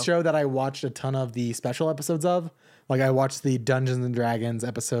 Community was the show that I watched a ton of the special episodes of. Like, I watched the Dungeons and Dragons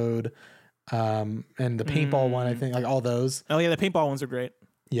episode, and the paintball one, I think, like all those. Oh, yeah, the paintball ones are great.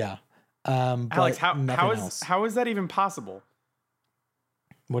 Yeah. Alex, how is that even possible?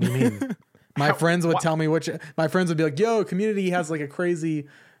 What do you mean? My friends would tell me my friends would be like, yo, Community has like a crazy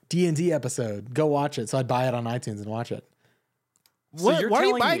D&D episode. Go watch it. So I'd buy it on iTunes and watch it. Why are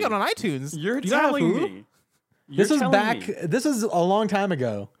you buying it on iTunes? You're telling me. This was a long time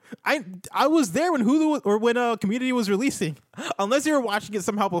ago. I was there when when Community was releasing, unless you were watching it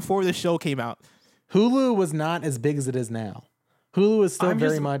somehow before the show came out. Hulu was not as big as it is now. Hulu is still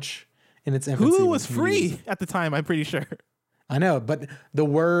very much in its infancy. Hulu was free at the time, I'm pretty sure. I know, but the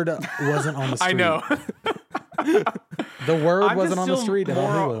word wasn't on the street. I know. The word wasn't on the street at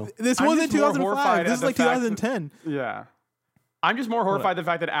Hulu. This wasn't 2005. This is like 2010. Yeah. I'm just more horrified at the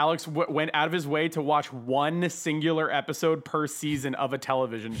fact that Alex went out of his way to watch one singular episode per season of a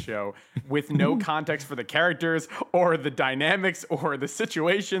television show with no context for the characters or the dynamics or the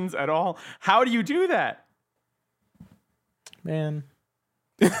situations at all. How do you do that? Man.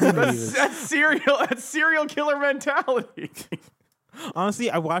 That's serial killer mentality. Honestly,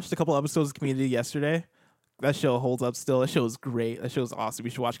 I watched a couple episodes of Community yesterday. That show holds up still. That show is great. That show is awesome. You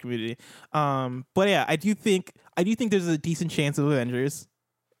should watch Community. But yeah, I do think there's a decent chance of Avengers,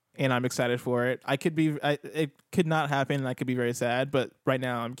 and I'm excited for it. It could not happen, and I could be very sad. But right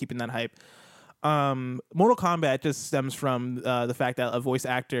now, I'm keeping that hype. Mortal Kombat just stems from the fact that a voice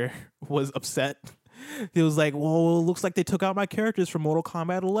actor was upset. He was like, "Well, it looks like they took out my characters from Mortal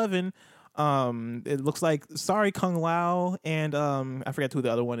Kombat 11. It looks like sorry Kung Lao and I forget who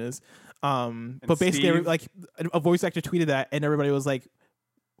the other one is." But basically, like a voice actor tweeted that, and everybody was like,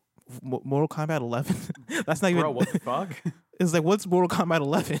 "Mortal Kombat 11? That's not even." Bro, what the fuck? It's like, what's Mortal Kombat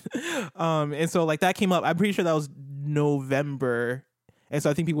 11? And so like that came up. I'm pretty sure that was November, and so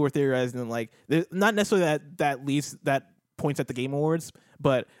I think people were theorizing like, not necessarily that points at the Game Awards,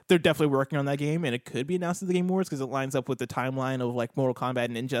 but they're definitely working on that game, and it could be announced at the Game Awards because it lines up with the timeline of like Mortal Kombat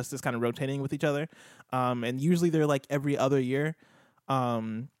and Injustice kind of rotating with each other, and usually they're like every other year.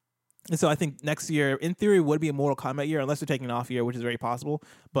 And so I think next year, in theory, would be a Mortal Kombat year, unless they're taking an off year, which is very possible.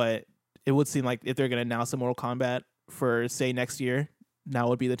 But it would seem like if they're going to announce a Mortal Kombat for, say, next year, now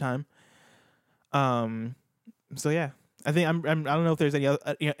would be the time. So yeah, I think I don't know if there's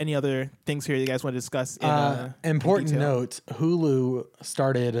any other things here you guys want to discuss. Important in note: Hulu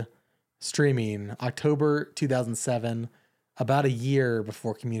started streaming October 2007. About a year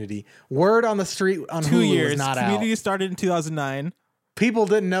before Community. Word on the street on 2 Hulu years. is not Community out. started in 2009. People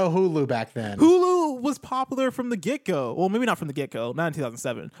didn't know Hulu back then. Hulu was popular from the get-go. Well, maybe not from the get-go, not in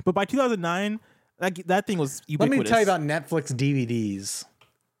 2007. But by 2009, that thing was ubiquitous. Let me tell you about Netflix DVDs.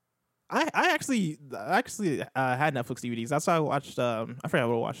 I actually had Netflix DVDs. That's why I watched, I forgot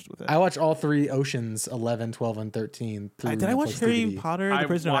what I watched with it. I watched all three Oceans, 11, 12, and 13. Through Did I watch Netflix Harry DVD. Potter and the I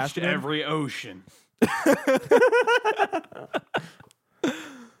Prisoner of watched Azkaban? every ocean.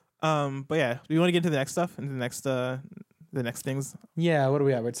 But yeah, do you want to get into the next stuff? Into the next things? Yeah, what do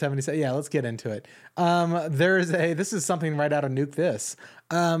we have? We're at 77. Yeah, let's get into it. This is something right out of Nuke This.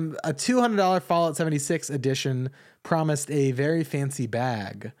 A $200 Fallout 76 edition promised a very fancy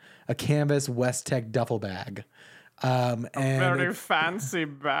bag, a canvas West Tech duffel bag. And Very fancy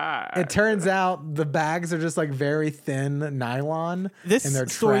bag. it turns out the bags are just like very thin nylon, and they're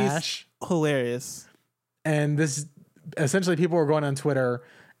trash. Hilarious. And this essentially people were going on Twitter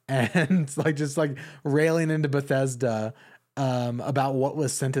and just railing into Bethesda about what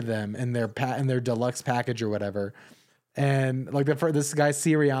was sent to them in their deluxe package or whatever. And this guy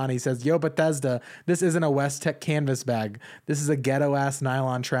Sirianni says, "Yo, Bethesda, this isn't a West Tech canvas bag. This is a ghetto ass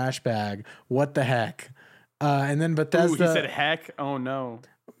nylon trash bag. What the heck?" And then Bethesda, Ooh, he said, "Heck, oh no."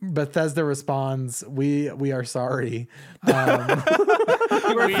 Bethesda responds, "We are sorry."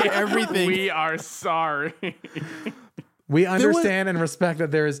 Everything. We are sorry. We understand and respect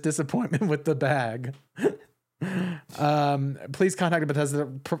that there is disappointment with the bag. Please contact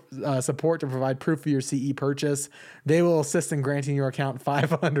Bethesda support to provide proof of your CE purchase. They will assist in granting your account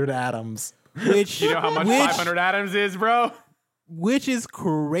 500 atoms. Which You know how much 500 atoms is, bro? Which is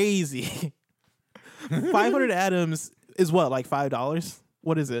crazy. 500 atoms is what, like $5?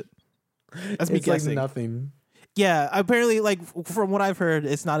 What is it? That's me It's guessing. like nothing. Yeah, apparently, like from what I've heard,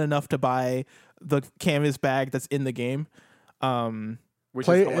 it's not enough to buy the canvas bag that's in the game. Which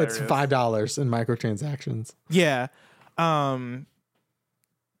is It's hilarious. $5 in microtransactions. Yeah.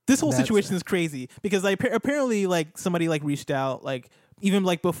 This whole situation is crazy because like apparently like somebody like reached out like even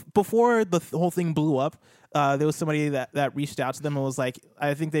like before the whole thing blew up. There was somebody that reached out to them and was like,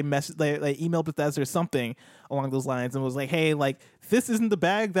 I think they emailed Bethesda or something along those lines and was like, hey, like this isn't the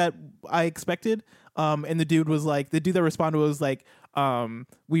bag that I expected. And the dude that responded was like,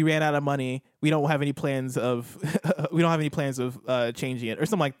 we ran out of money. We don't have any plans of changing it or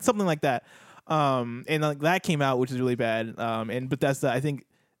something like that. And like that came out, which is really bad. And Bethesda, I think,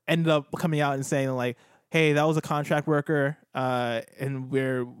 ended up coming out and saying like, hey, that was a contract worker, and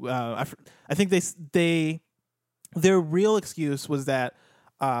I think their real excuse was that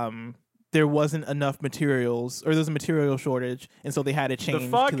there wasn't enough materials, or there was a material shortage, and so they had to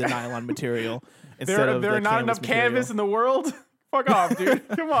change to the nylon material instead of there are not enough canvas in the world. Fuck off, dude.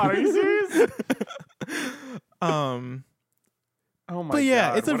 Come on, are you serious? Oh my but yeah,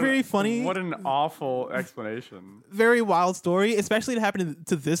 God. it's a very funny, what an awful explanation. very wild story, especially to happen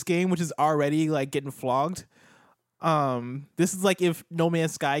to this game, which is already like getting flogged. This is like if No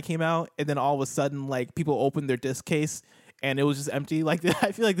Man's Sky came out and then all of a sudden like people opened their disc case and it was just empty. Like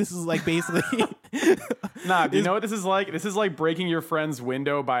I feel like this is like basically. Nah, do you know what this is like? This is like breaking your friend's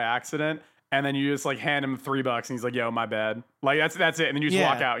window by accident, and then you just like hand him $3 and he's like, "Yo, my bad." Like that's it, and then you just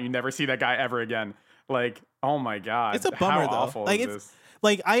walk out and you never see that guy ever again. Like, oh my God, it's a bummer though. Awful like is it's this?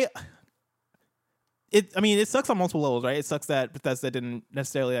 like I mean, it sucks on multiple levels, right? It sucks that Bethesda didn't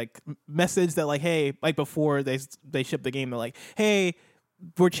necessarily like message that like, hey, like before they ship the game, they're like, hey,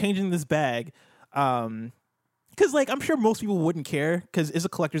 we're changing this bag. Because like I'm sure most people wouldn't care because it's a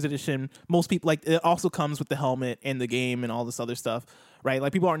collector's edition. Most people like it also comes with the helmet and the game and all this other stuff, right?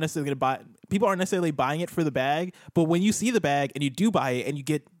 Like people aren't necessarily buying it for the bag, but when you see the bag and you do buy it and you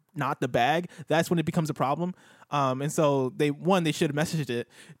get not the bag, that's when it becomes a problem. And so they should have messaged it.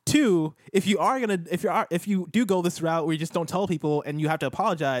 2, if you do go this route where you just don't tell people and you have to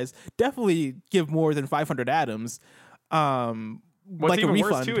apologize, definitely give more than 500 atoms. What's like even a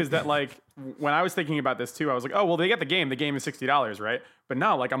worse refund. too is that like when I was thinking about this too, I was like, oh well, they get the game. The game is $60, right? But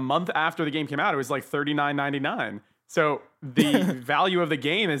no, like a month after the game came out, it was like $39.99. So the value of the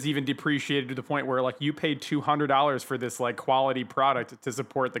game is even depreciated to the point where like you paid $200 for this like quality product to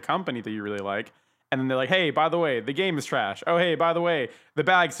support the company that you really like. And then they're like, hey, by the way, the game is trash. Oh, hey, by the way, the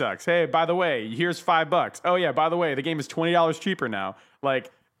bag sucks. Hey, by the way, here's $5. Oh yeah, by the way, the game is $20 cheaper now.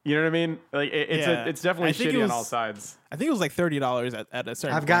 Like, you know what I mean? Like it's definitely shitty on all sides. I think it was like $30 at a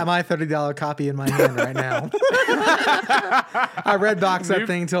certain I've point. got my $30 copy in my hand right now. I Redboxed that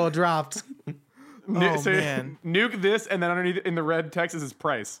thing till it dropped. Man. Nuke this, and then underneath in the red text is his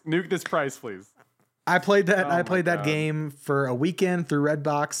price. Nuke this price, please. I played that. Oh I played my that God. game for a weekend through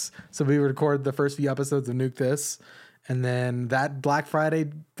Redbox. So we recorded the first few episodes of Nuke This, and then that Black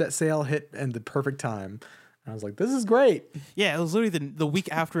Friday that sale hit in the perfect time. I was like, "This is great." Yeah, it was literally the week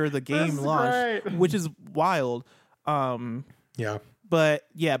after the game launched, great. which is wild. Yeah. But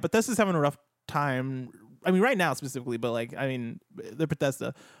yeah, Bethesda's having a rough time. I mean, right now specifically, but like, I mean, they're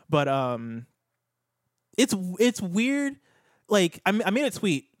Bethesda. But it's weird. Like, I made a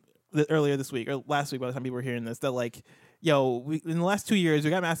tweet earlier this week or last week by the time people were hearing this that like, yo, in the last 2 years we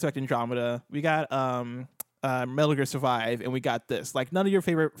got Mass Effect Andromeda, we got Metal Gear Survive, and we got this. Like, none of your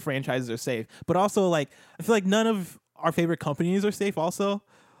favorite franchises are safe, but also like I feel like none of our favorite companies are safe also.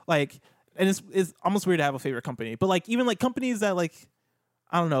 Like, and it's almost weird to have a favorite company, but like even like companies that like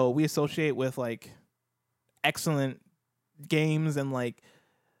I don't know we associate with like excellent games and like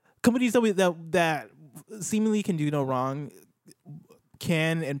companies that seemingly can do no wrong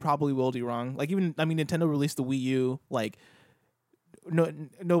can and probably will do wrong. Like even Nintendo released the Wii U. Like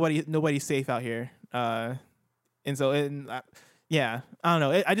nobody's safe out here. And so yeah, I don't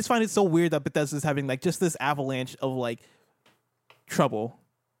know. I just find it so weird that Bethesda's having like just this avalanche of like trouble.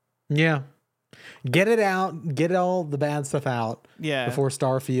 Yeah. Get it out. Get all the bad stuff out. Yeah. Before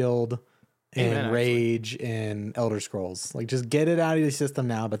Starfield and Amen, Rage and Elder Scrolls. Like, just get it out of your system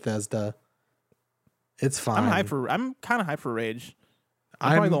now, Bethesda. It's fine. I'm kind of hyped for Rage.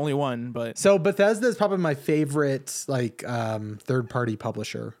 I'm probably the only one, but so Bethesda is probably my favorite like third-party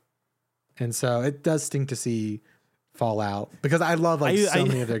publisher, and so it does stink to see Fallout because I love like so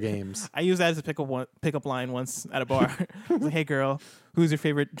many of their games. I used that as a pickup line once at a bar. I was like, "Hey girl, who's your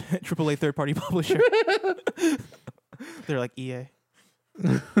favorite AAA third-party publisher?" They're like EA.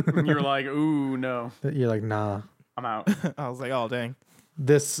 You're like, ooh, no, You're like, nah. I'm out. I was like, "Oh dang."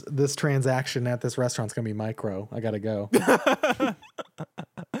 This transaction at this restaurant's gonna be micro. I gotta go.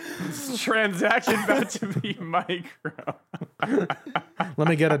 This transaction about to be micro. Let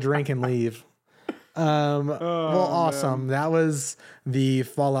me get a drink and leave. Awesome. That was the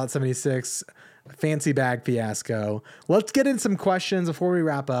Fallout 76 fancy bag fiasco. Let's get in some questions before we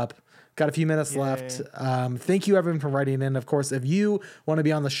wrap up. Got a few minutes left. Thank you, everyone, for writing in. Of course, if you want to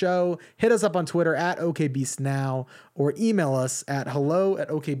be on the show, hit us up on Twitter at OKBeastNow or email us at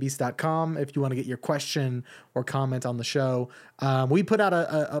hello@okbeast.com if you want to get your question or comment on the show. We put out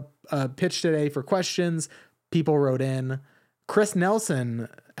a pitch today for questions. People wrote in. Chris Nelson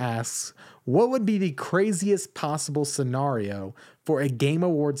asks, what would be the craziest possible scenario for a Game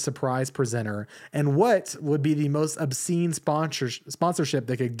Awards surprise presenter? And what would be the most obscene sponsorship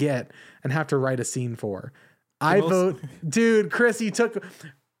they could get and have to write a scene for? Vote, dude, Chris,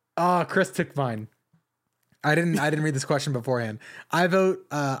 Chris took mine. I didn't read this question beforehand. I vote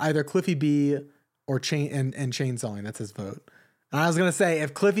either Cliffy B or Chainsawing. That's his vote. And I was gonna say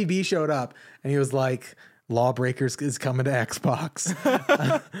if Cliffy B showed up and he was like, Lawbreakers is coming to Xbox,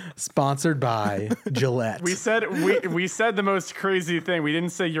 sponsored by Gillette. We said the most crazy thing. We didn't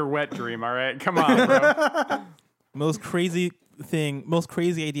say your wet dream. All right, come on, bro. Most crazy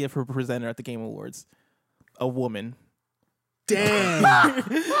idea for a presenter at the Game Awards. A woman. Dang.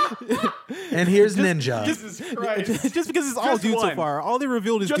 And here's Ninja. Just because it's all dudes so far. All they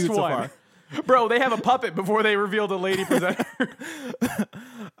revealed is dudes so far. Bro, they have a puppet before they revealed a lady presenter.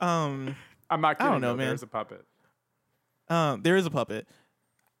 I'm not kidding. I don't know, man. There's a puppet. There is a puppet.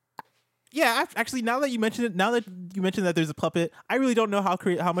 Yeah, actually, now that you mention that there's a puppet, I really don't know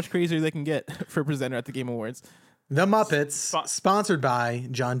how much crazier they can get for a presenter at the Game Awards. The Muppets, sponsored by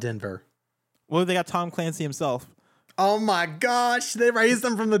John Denver. Well, they got Tom Clancy himself. Oh my gosh, they raised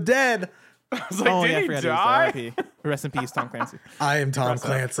him from the dead. I was like, did he die? Rest in peace, Tom Clancy. I am Tom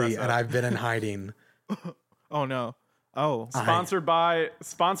Clancy, and I've been in hiding. Oh no. Oh, sponsored by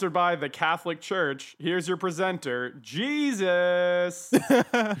the Catholic Church. Here's your presenter, Jesus.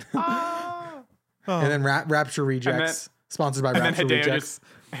 And then Rapture Rejects, sponsored by Rapture Rejects.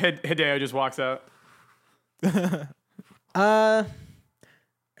 Hideo just walks out.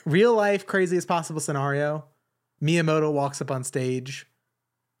 Real life craziest possible scenario. Miyamoto walks up on stage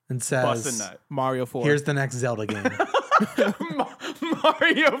and says, Mario 4. Here's the next Zelda game.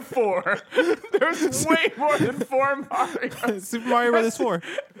 Mario 4. There's way more than 4 Mario. Super Mario Brothers 4.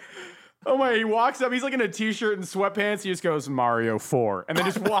 Oh my, he walks up, he's like in a t-shirt and sweatpants, he just goes, Mario 4, and then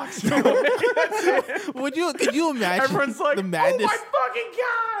just walks away. Could you imagine everyone's like, the madness? Oh my fucking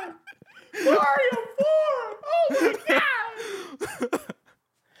God! Mario 4! Oh my God!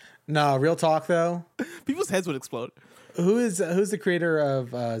 No, real talk though. People's heads would explode. Who's the creator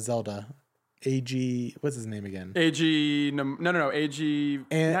of Zelda? AG, what's his name again? AG, no, AG,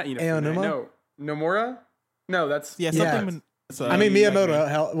 not Inafune. No, Nomura? No, that's... something... Yeah. I mean,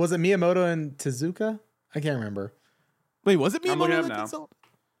 Miyamoto, was it Miyamoto and Tezuka? I can't remember. Wait, was it Miyamoto? I'm looking it up now. Zelda?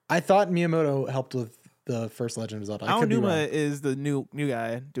 I thought Miyamoto helped with the first Legend of Zelda. Aonuma is the new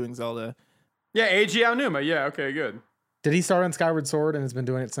guy doing Zelda. Yeah, Eiji Aonuma. Yeah, okay, good. Did he start on Skyward Sword and has been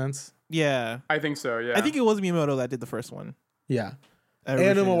doing it since? Yeah. I think so, yeah. I think it was Miyamoto that did the first one. Yeah.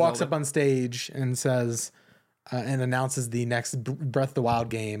 Aonuma walks up on stage and says, and announces the next Breath of the Wild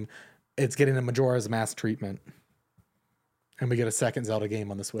game. It's getting a Majora's Mask treatment. And we get a second Zelda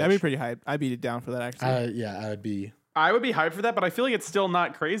game on the Switch. That'd be pretty hype. I'd be down for that, actually. Yeah, I would be. I would be hyped for that, but I feel like it's still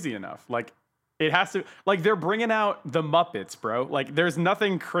not crazy enough. Like, it has to... Like, they're bringing out the Muppets, bro. Like, there's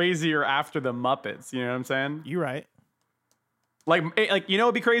nothing crazier after the Muppets. You know what I'm saying? You're right. Like you know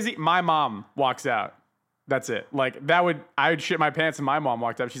what'd be crazy? My mom walks out. That's it. Like, I would shit my pants if my mom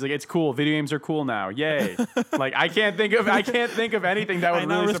walked up. She's like, it's cool. Video games are cool now. Yay. Like, I can't think of anything that would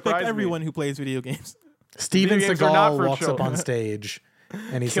really surprise me. Everyone who plays video games. Steven Seagal walks up on stage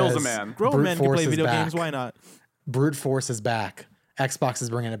and he kills says, a man. Grown men can play video games. Why not? Brute Force is back. Xbox is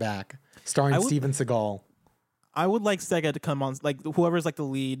bringing it back. Starring Steven Seagal. I would like Sega to come on, like whoever's like the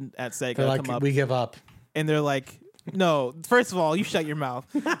lead at Sega. They're like, come up, we give up. And they're like, no, first of all, you shut your mouth.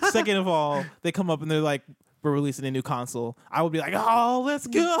 Second of all, they come up and they're like, we're releasing a new console. I would be like, oh, let's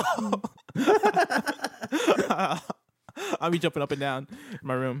go. I'll be jumping up and down in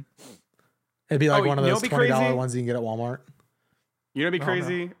my room. It'd be like one of those $20 ones you can get at Walmart. You know what'd be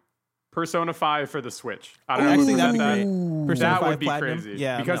crazy? No. Persona 5 for the Switch. I don't know. Actually, that'd be great. Persona that 5 would be Platinum. crazy.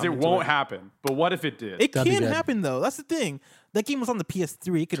 Yeah, because it won't happen. But what if it did? It can happen though. That's the thing. That game was on the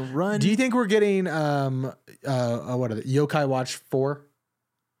PS3. It can run. Do you think we're getting what are they? Yokai Watch 4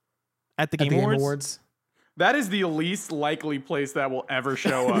 at the Game Awards? That is the least likely place that will ever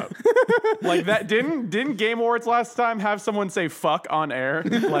show up. Like that didn't Game Awards last time have someone say fuck on air?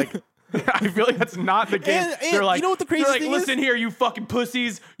 Like I feel like that's not the game. And they're like, you know what the crazy thing is? Listen here, you fucking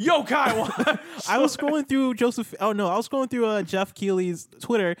pussies. Yokai. I was scrolling through I was scrolling through Jeff Keighley's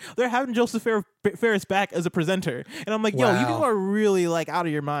Twitter. They're having Joseph Ferris back as a presenter, and I'm like, yo, you people are really like out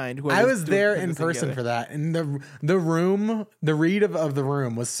of your mind. I was there in person for that, and the room, the read of the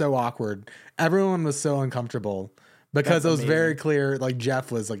room was so awkward. Everyone was so uncomfortable because it was very clear. Like Jeff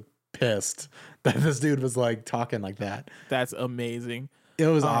was like pissed that this dude was like talking like that. That's amazing. It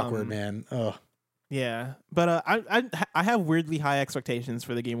was awkward, man. Ugh. Yeah, but I have weirdly high expectations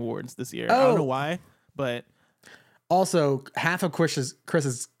for the Game Awards this year. I don't know why, but Also, half of Chris's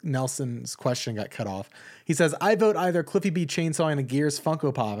Nelson's question got cut off. He says, I vote either Cliffy B chainsawing a Gears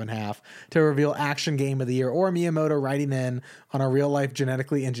Funko Pop in half to reveal action game of the year, or Miyamoto writing in on a real life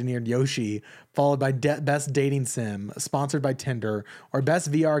genetically engineered Yoshi, followed by best dating sim, sponsored by Tinder, or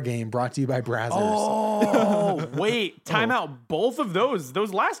best VR game brought to you by Brazzers. Oh, wait, time out. Both of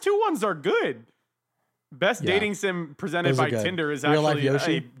those last two ones are good. Best dating sim presented by Tinder is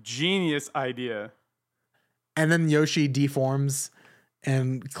actually a genius idea. And then Yoshi deforms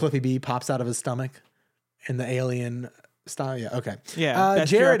and Cliffy B pops out of his stomach in the alien style. Yeah, okay. Yeah, best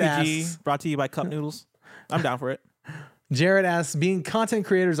Jared RPG asks, brought to you by Cup Noodles. I'm down for it. Jared asks, being content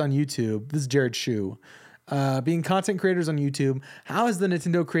creators on YouTube, this is Jared Shu. Being content creators on YouTube, how has the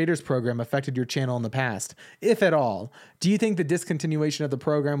Nintendo Creators Program affected your channel in the past, if at all? Do you think the discontinuation of the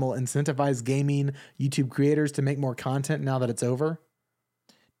program will incentivize gaming YouTube creators to make more content now that it's over?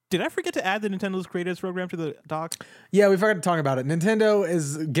 Did I forget to add the Nintendo's Creators Program to the doc? Yeah, we forgot to talk about it. Nintendo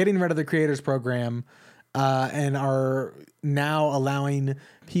is getting rid of the Creators Program and are now allowing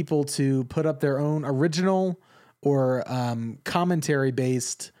people to put up their own original or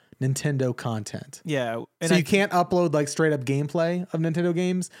commentary-based Nintendo content. Yeah. So you can't upload like straight up gameplay of Nintendo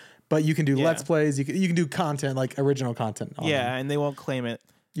games, but you can do Let's Plays. You can do content, like original content. On them. And they won't claim it.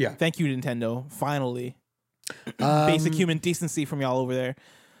 Yeah. Thank you, Nintendo. Finally. Basic human decency from y'all over there.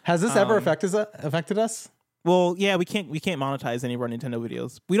 Has this ever affected us? Well, yeah, we can't monetize any of our Nintendo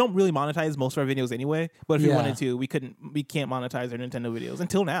videos. We don't really monetize most of our videos anyway, but if we wanted to, we can't monetize our Nintendo videos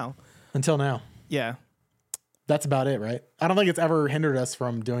until now. Yeah. That's about it, right? I don't think it's ever hindered us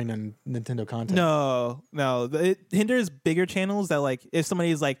from doing Nintendo content. No. It hinders bigger channels that, like, if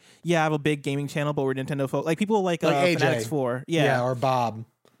somebody's like, yeah, I have a big gaming channel, but we're Nintendo folk. Like people like Fanatics 4. Yeah. Or Bob.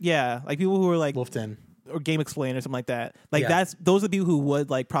 Yeah. Like people who are like Wolfton. Or Game Explain or something like that. Like those are the people who would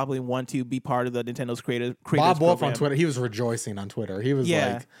like probably want to be part of the Nintendo's creators Bob Wolf program. on Twitter, he was rejoicing on Twitter. He was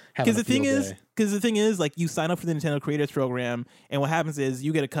like having a field day. Because the thing is, like, you sign up for the Nintendo Creators Program, and what happens is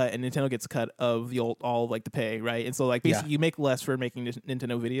you get a cut, and Nintendo gets a cut of the all of, like, the pay, right? And so, like, basically, you make less for making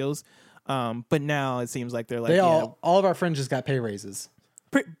Nintendo videos. But now it seems like they're like, all of our friends just got pay raises.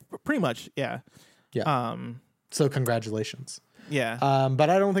 Pretty much, yeah. Yeah. So congratulations. Yeah. But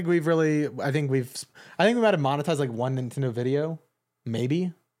I don't think we've really. I think we might have monetized like one Nintendo video,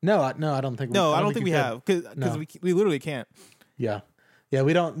 maybe. No, I don't think. I don't think we have because we literally can't. Yeah.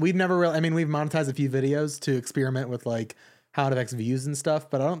 We've never really. I mean, we've monetized a few videos to experiment with like how it affects views and stuff,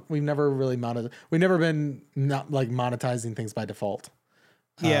 but we've never really monetized. We've never been not like monetizing things by default.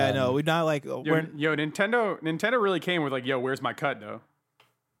 Yeah, no, we're not like. Nintendo really came with like, yo, where's my cut though?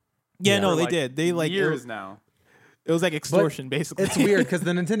 Yeah, no, they did. They like years now. It was like extortion, basically. It's weird because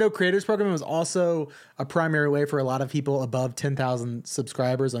the Nintendo Creators Program was also a primary way for a lot of people above 10,000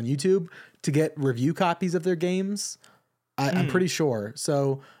 subscribers on YouTube to get review copies of their games. I'm pretty sure.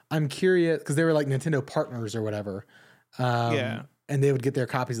 So I'm curious because they were like Nintendo partners or whatever. And they would get their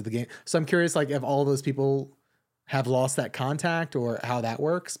copies of the game. So I'm curious, like, if all those people have lost that contact or how that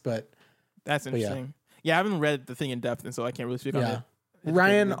works. But that's interesting. Yeah, I haven't read the thing in depth, and so I can't really speak on it.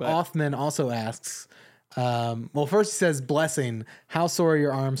 Ryan Othman also asks. Well, first he says, blessing, how sore are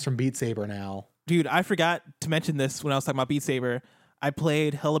your arms from Beat Saber now? Dude, I forgot to mention this when I was talking about Beat Saber. I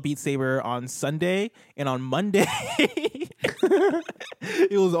played hella Beat Saber on Sunday, and on Monday,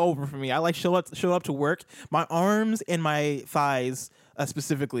 it was over for me. I like show up to work. My arms and my thighs,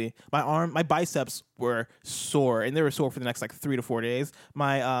 specifically, my biceps were sore, and they were sore for the next like 3 to 4 days.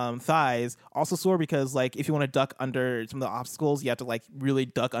 My thighs also sore because like if you want to duck under some of the obstacles, you have to like really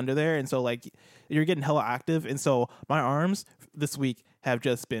duck under there, and so like you're getting hella active, and so my arms this week have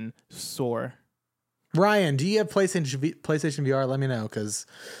just been sore. Ryan, do you have PlayStation VR? Let me know because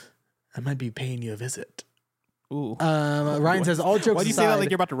I might be paying you a visit. Ooh. Ryan says, all jokes aside, why do you say that like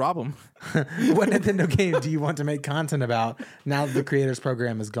you're about to rob him? What Nintendo game do you want to make content about now that the Creators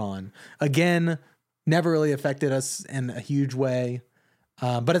Program is gone? Again, never really affected us in a huge way.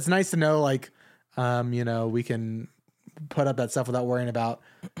 But it's nice to know, like, we can put up that stuff without worrying about,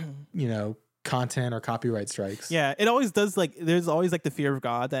 content or copyright strikes. Yeah, it always does. Like, there's always like the fear of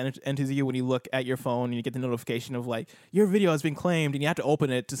God that enters you when you look at your phone and you get the notification of like your video has been claimed, and you have to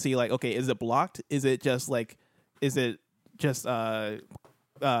open it to see like, okay, is it blocked? Is it just monetized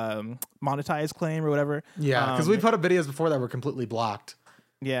claim or whatever? Yeah, because we put up videos before that were completely blocked.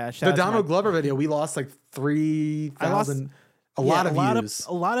 Yeah, the Donald Glover video, we lost like 3,000. A lot of views.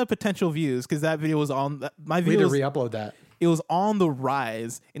 A lot of potential views because that video was on my video. We had to re-upload that. It was on the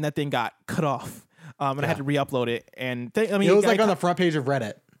rise, and that thing got cut off, and I had to re-upload it. And it was like on the front page of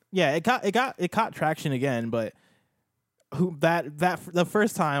Reddit. Yeah, it caught traction again, but the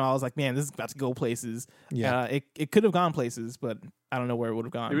first time I was like, man, this is about to go places. Yeah, it could have gone places, but I don't know where it would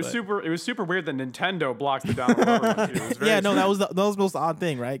have gone. It was super weird that Nintendo blocked the Donald Glover one, too. It was very no, strange. that was the most odd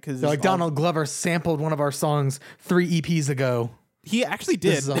thing, right? Because like Donald Glover sampled one of our songs 3 EPs ago. he actually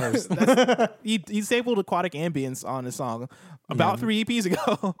did. This is ours. He sampled Aquatic Ambience on his song about 3 EPs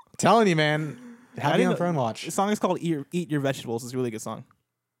ago. Telling you, man. Have me on Throne Watch. The song is called Eat Your Vegetables. It's a really good song.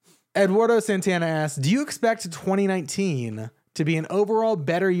 Eduardo Santana asks, do you expect 2019 to be an overall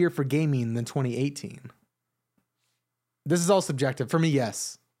better year for gaming than 2018? This is all subjective. For me,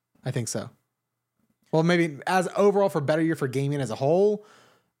 yes. I think so. Well, maybe as overall for better year for gaming as a whole,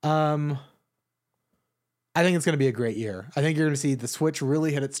 I think it's going to be a great year. I think you're going to see the Switch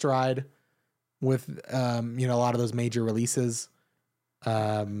really hit its stride with, a lot of those major releases.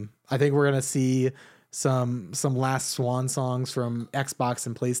 I think we're going to see some last swan songs from Xbox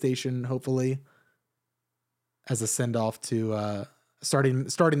and PlayStation, hopefully, as a send off to starting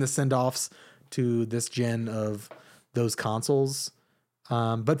the send offs to this gen of those consoles.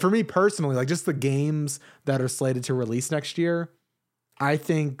 But for me personally, like just the games that are slated to release next year, I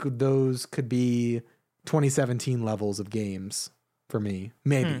think those could be 2017 levels of games for me.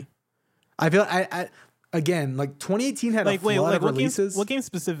 Maybe. I feel I again, like 2018 had a flood of releases. What games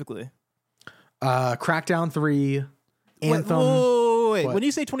specifically? Crackdown 3, Anthem. Wait. When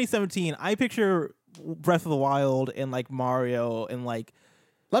you say 2017, I picture Breath of the Wild and like Mario and like.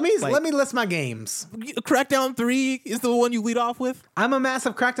 Let me list my games. Crackdown 3 is the one you lead off with. I'm a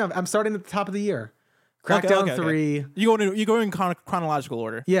massive Crackdown. I'm starting at the top of the year. Crackdown 3. Okay. You go in chronological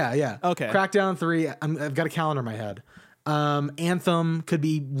order. Yeah. Okay. Crackdown 3. I've got a calendar in my head. Anthem could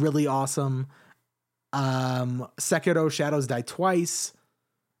be really awesome. Sekiro Shadows Die Twice.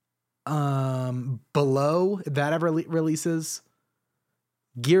 Below, if that ever releases.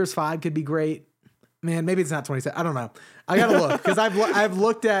 Gears 5 could be great. Man, maybe it's not 27. I don't know. I gotta look because I've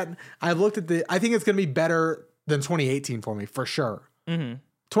looked at the. I think it's gonna be better than 2018 for me for sure.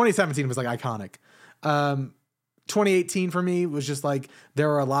 2017 was like iconic. 2018 for me was just like there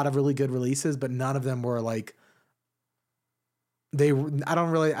were a lot of really good releases, but none of them were like.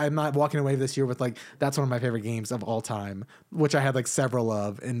 I'm not walking away this year with like that's one of my favorite games of all time, which I had like several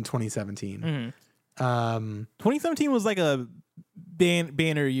of in 2017. 2017 was like a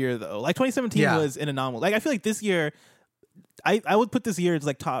banner year though. Like 2017 was an anomaly. Like I feel like this year, I would put this year as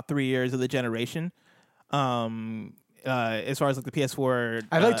like top 3 years of the generation. As far as like the PS4,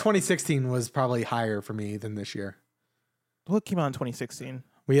 I feel like 2016 was probably higher for me than this year. What came out in 2016?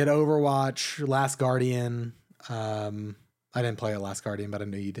 We had Overwatch, Last Guardian. I didn't play Last Guardian, but I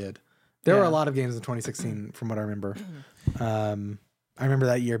know you did. There were a lot of games in 2016 from what I remember. I remember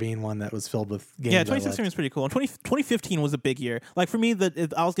that year being one that was filled with games. Yeah, 2016 was pretty cool. And 2015 was a big year. Like for me,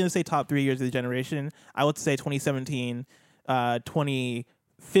 I was going to say top 3 years of the generation. I would say 2017,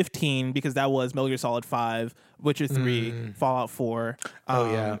 2015, because that was Metal Gear Solid 5, Witcher 3, Fallout 4.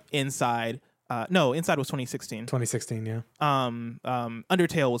 Inside. No, Inside was 2016. 2016, yeah.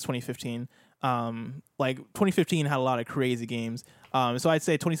 Undertale was 2015. Like 2015 had a lot of crazy games. So I'd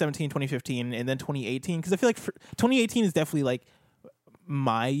say 2017, 2015, and then 2018, because I feel like 2018 is definitely like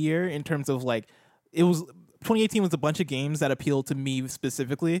my year in terms of like 2018 was a bunch of games that appealed to me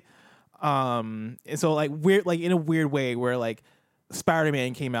specifically. And so like weird, like in a weird way where like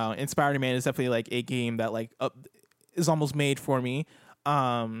Spider-Man came out, and Spider-Man is definitely like a game that like is almost made for me.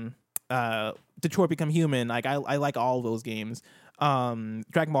 Detroit Become Human, like I like all of those games. Dragon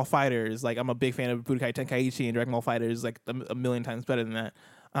Ball FighterZ, like I'm a big fan of Budokai Tenkaichi, and Dragon Ball FighterZ like a million times better than that.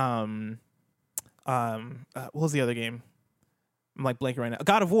 What was the other game? I'm like blanking right now.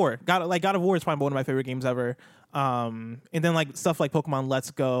 God of War. God of War is probably one of my favorite games ever. And then like stuff like Pokemon Let's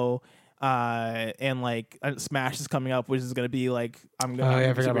Go, and like Smash is coming up, which is gonna be like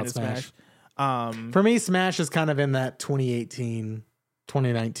I forgot about Smash. For me, Smash is kind of in that 2018,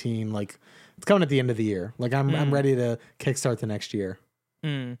 2019, like it's coming at the end of the year. Like I'm ready to kickstart the next year.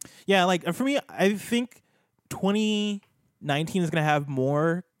 Yeah, like for me, I think 2019 is gonna have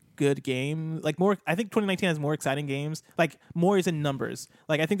more good games. Like more, I think 2019 has more exciting games. Like more is in numbers.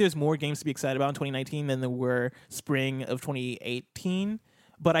 Like I think there's more games to be excited about in 2019 than there were spring of 2018.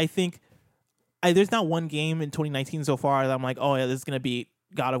 But I think there's not one game in 2019 so far that I'm like, oh yeah, this is gonna beat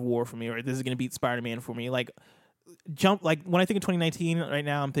God of War for me, or this is gonna beat Spider-Man for me. Like when I think of 2019 right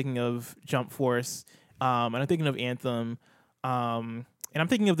now, I'm thinking of Jump Force, and I'm thinking of Anthem, and I'm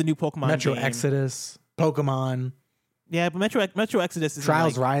thinking of the new Pokemon Metro game. Exodus, Pokemon. Yeah, but Metro Exodus is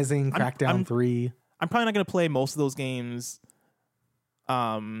Trials Rising, Crackdown 3. I'm probably not gonna play most of those games.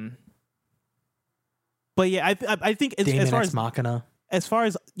 But yeah, I think as far as Machina. As far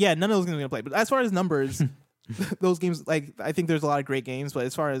as none of those games I'm gonna play. But as far as numbers, those games, like I think there's a lot of great games, but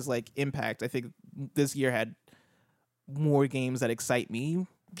as far as like impact, I think this year had more games that excite me.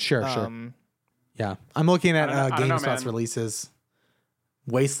 Sure. Yeah, I'm looking at GameSpot's man. releases.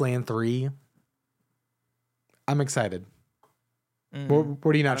 Wasteland 3. I'm excited. What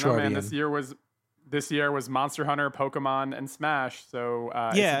are you not sure of, Ian? This year was Monster Hunter, Pokemon, and Smash. So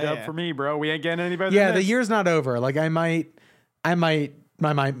it's a dub for me, bro. We ain't getting any better. Yeah, the year's not over. Like I might. My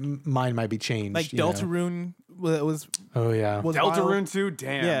mind might be changed. Like Deltarune was. Oh yeah. Deltarune 2.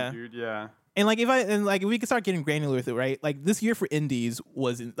 Damn, dude. Yeah. And if we could start getting granular with it, right? Like this year for indies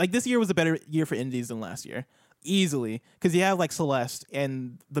this year was a better year for indies than last year, easily, because you have like Celeste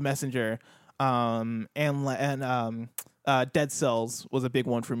and The Messenger, and Dead Cells was a big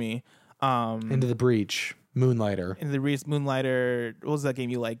one for me. Into the Breach, Moonlighter. What was that game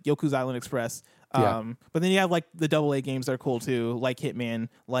you like? Yoku's Island Express. But then you have like the AA games that are cool too, like Hitman,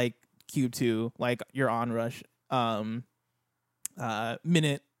 like Cube 2, like your Onrush,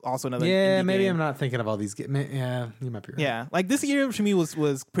 Minute. Also another maybe game. I'm not thinking of all these games. Yeah, you might be right. Yeah, like this year for me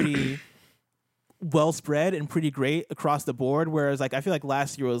was pretty well spread and pretty great across the board, whereas like I feel like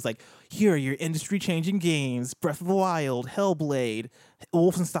last year was like, here are your industry changing games: Breath of the Wild, Hellblade,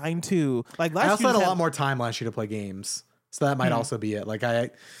 Wolfenstein 2. Like last year I also had a lot more time last year to play games, so that might also be it. Like I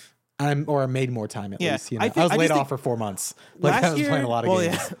made more time at least. You know? I was laid off for 4 months. Like I was playing a lot of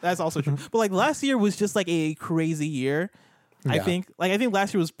games. Yeah, that's also true. But like last year was just like a crazy year. I think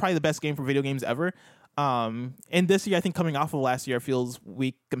last year was probably the best game for video games ever. And this year, I think coming off of last year feels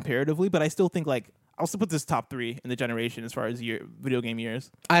weak comparatively, but I still think like I'll still put this top 3 in the generation as far as video game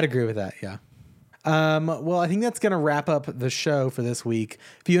years. I'd agree with that. Yeah. Well, I think that's going to wrap up the show for this week.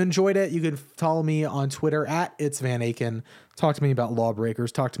 If you enjoyed it, you can follow me on Twitter at It's Van Aken. Talk to me about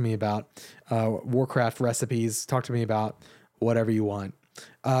Lawbreakers. Talk to me about Warcraft recipes. Talk to me about whatever you want.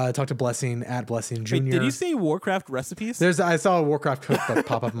 Talk to Blessing at Blessing Jr. Wait, did you say Warcraft recipes? I saw a Warcraft cookbook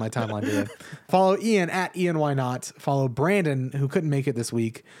pop up in my timeline today. Follow Ian at Ian Why Not. Follow Brandon, who couldn't make it this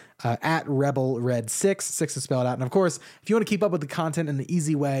week, at Rebel Red 6. 6 is spelled out. And of course, if you want to keep up with the content in the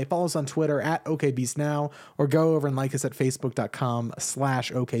easy way, follow us on Twitter at OKBeastNow, or go over and like us at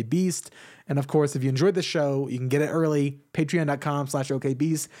Facebook.com/OKBeast. And of course, if you enjoyed the show, you can get it early,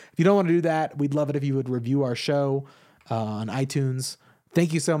 Patreon.com/OKBeast. If you don't want to do that, we'd love it if you would review our show on iTunes.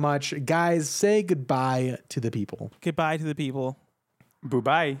 Thank you so much. Guys, say goodbye to the people. Goodbye to the people.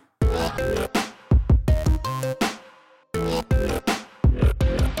 Bye-bye.